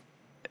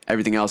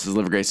 Everything else is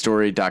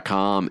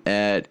liveagreatstory.com.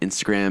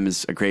 Instagram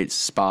is a great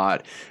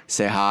spot.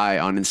 Say hi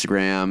on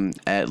Instagram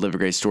at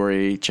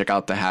liveagreatstory. Check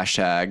out the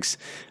hashtags.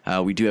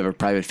 We do have a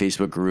private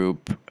Facebook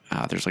group.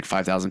 There's like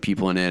 5,000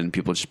 people in it, and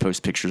people just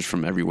post pictures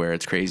from everywhere.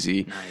 It's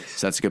crazy. Nice.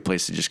 So that's a good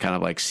place to just kind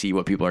of like see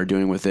what people are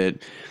doing with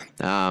it.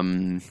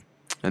 And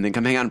then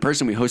come hang out in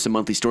person. We host a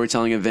monthly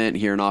storytelling event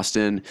here in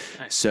Austin.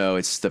 Nice. So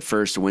it's the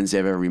first Wednesday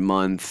of every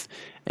month,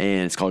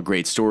 and it's called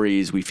Great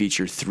Stories. We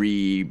feature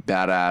 3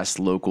 badass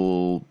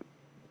local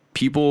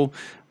people,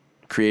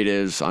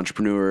 creatives,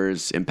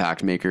 entrepreneurs,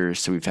 impact makers.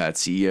 So we've had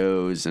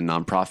CEOs and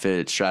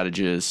nonprofit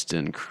strategists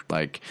and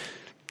like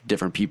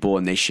different people,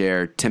 and they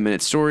share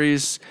 10-minute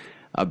stories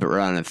but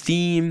around a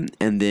theme,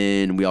 and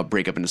then we all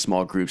break up into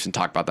small groups and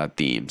talk about that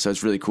theme. So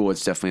it's really cool.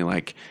 It's definitely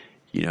like,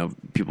 you know,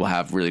 people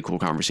have really cool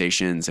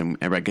conversations, and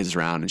everybody gets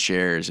around and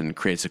shares and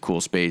creates a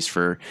cool space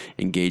for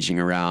engaging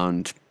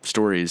around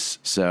stories.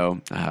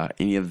 So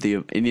any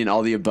and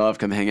all the above,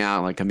 come hang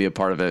out, like come be a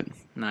part of it.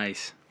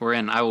 Nice. We're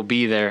in. I will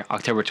be there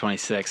October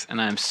 26th, and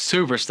I'm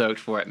super stoked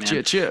for it,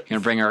 man. Chip. Gonna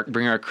bring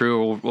our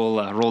crew.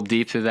 We'll roll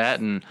deep through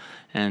that and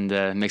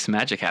make some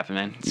magic happen,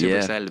 man. Super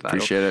excited about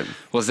appreciate it.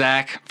 Well,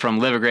 Zach from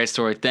Live a Great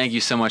Story, thank you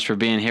so much for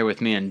being here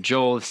with me and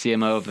Joel, the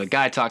CMO of the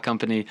Guy Talk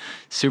Company.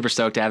 Super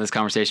stoked to have this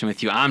conversation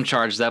with you. I'm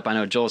charged up. I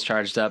know Joel's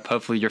charged up.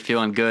 Hopefully you're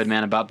feeling good,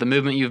 man, about the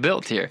movement you've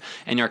built here,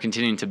 and you're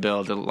continuing to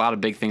build. A lot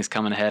of big things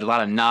coming ahead, a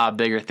lot of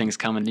bigger things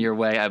coming your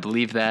way. I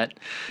believe that.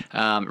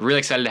 Really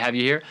excited to have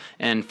you here.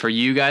 And for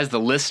you guys, the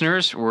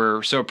listeners,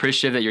 we're so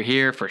appreciative that you're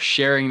here, for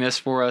sharing this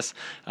for us.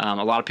 A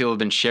lot of people have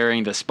been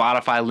sharing the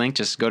Spotify link.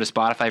 Just go to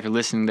Spotify if you're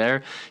listening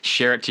there.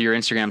 Share it to your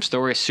Instagram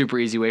story. Super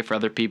easy way for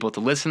other people to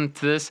listen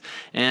to this.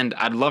 And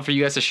I'd love for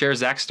you guys to share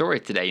Zach's story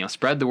today. You know,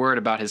 spread the word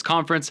about his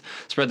conference,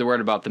 spread the word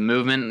about the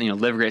movement. You know,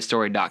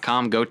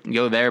 liveagreatstory.com.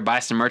 Go there, buy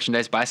some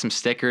merchandise, buy some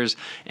stickers,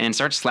 and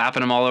start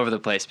slapping them all over the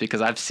place,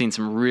 because I've seen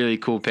some really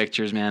cool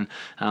pictures, man.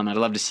 I'd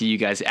love to see you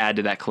guys add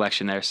to that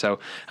collection there. So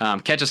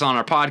catch us on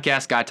our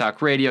podcast, Guy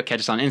Talk Radio. Catch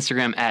us on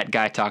Instagram at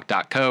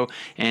guytalk.co.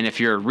 And if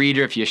you're a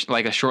reader, if you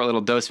like a short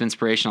little dose of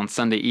inspiration on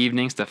Sunday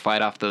evenings to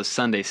fight off those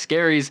Sunday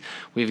scaries,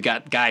 we've got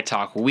Guy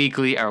Talk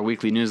Weekly, our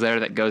weekly newsletter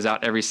that goes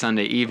out every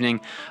Sunday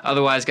evening.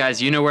 Otherwise, guys,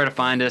 you know where to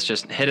find us.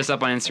 Just hit us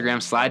up on Instagram,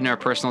 slide in our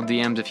personal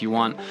DMs if you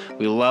want.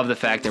 We love the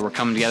fact that we're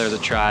coming together as a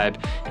tribe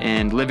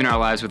and living our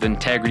lives with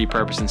integrity,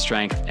 purpose, and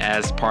strength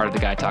as part of the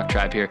Guy Talk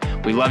tribe here.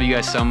 We love you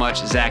guys so much.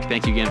 Zach,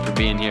 thank you again for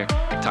being here.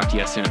 Talk to you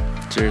guys soon.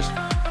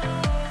 Cheers.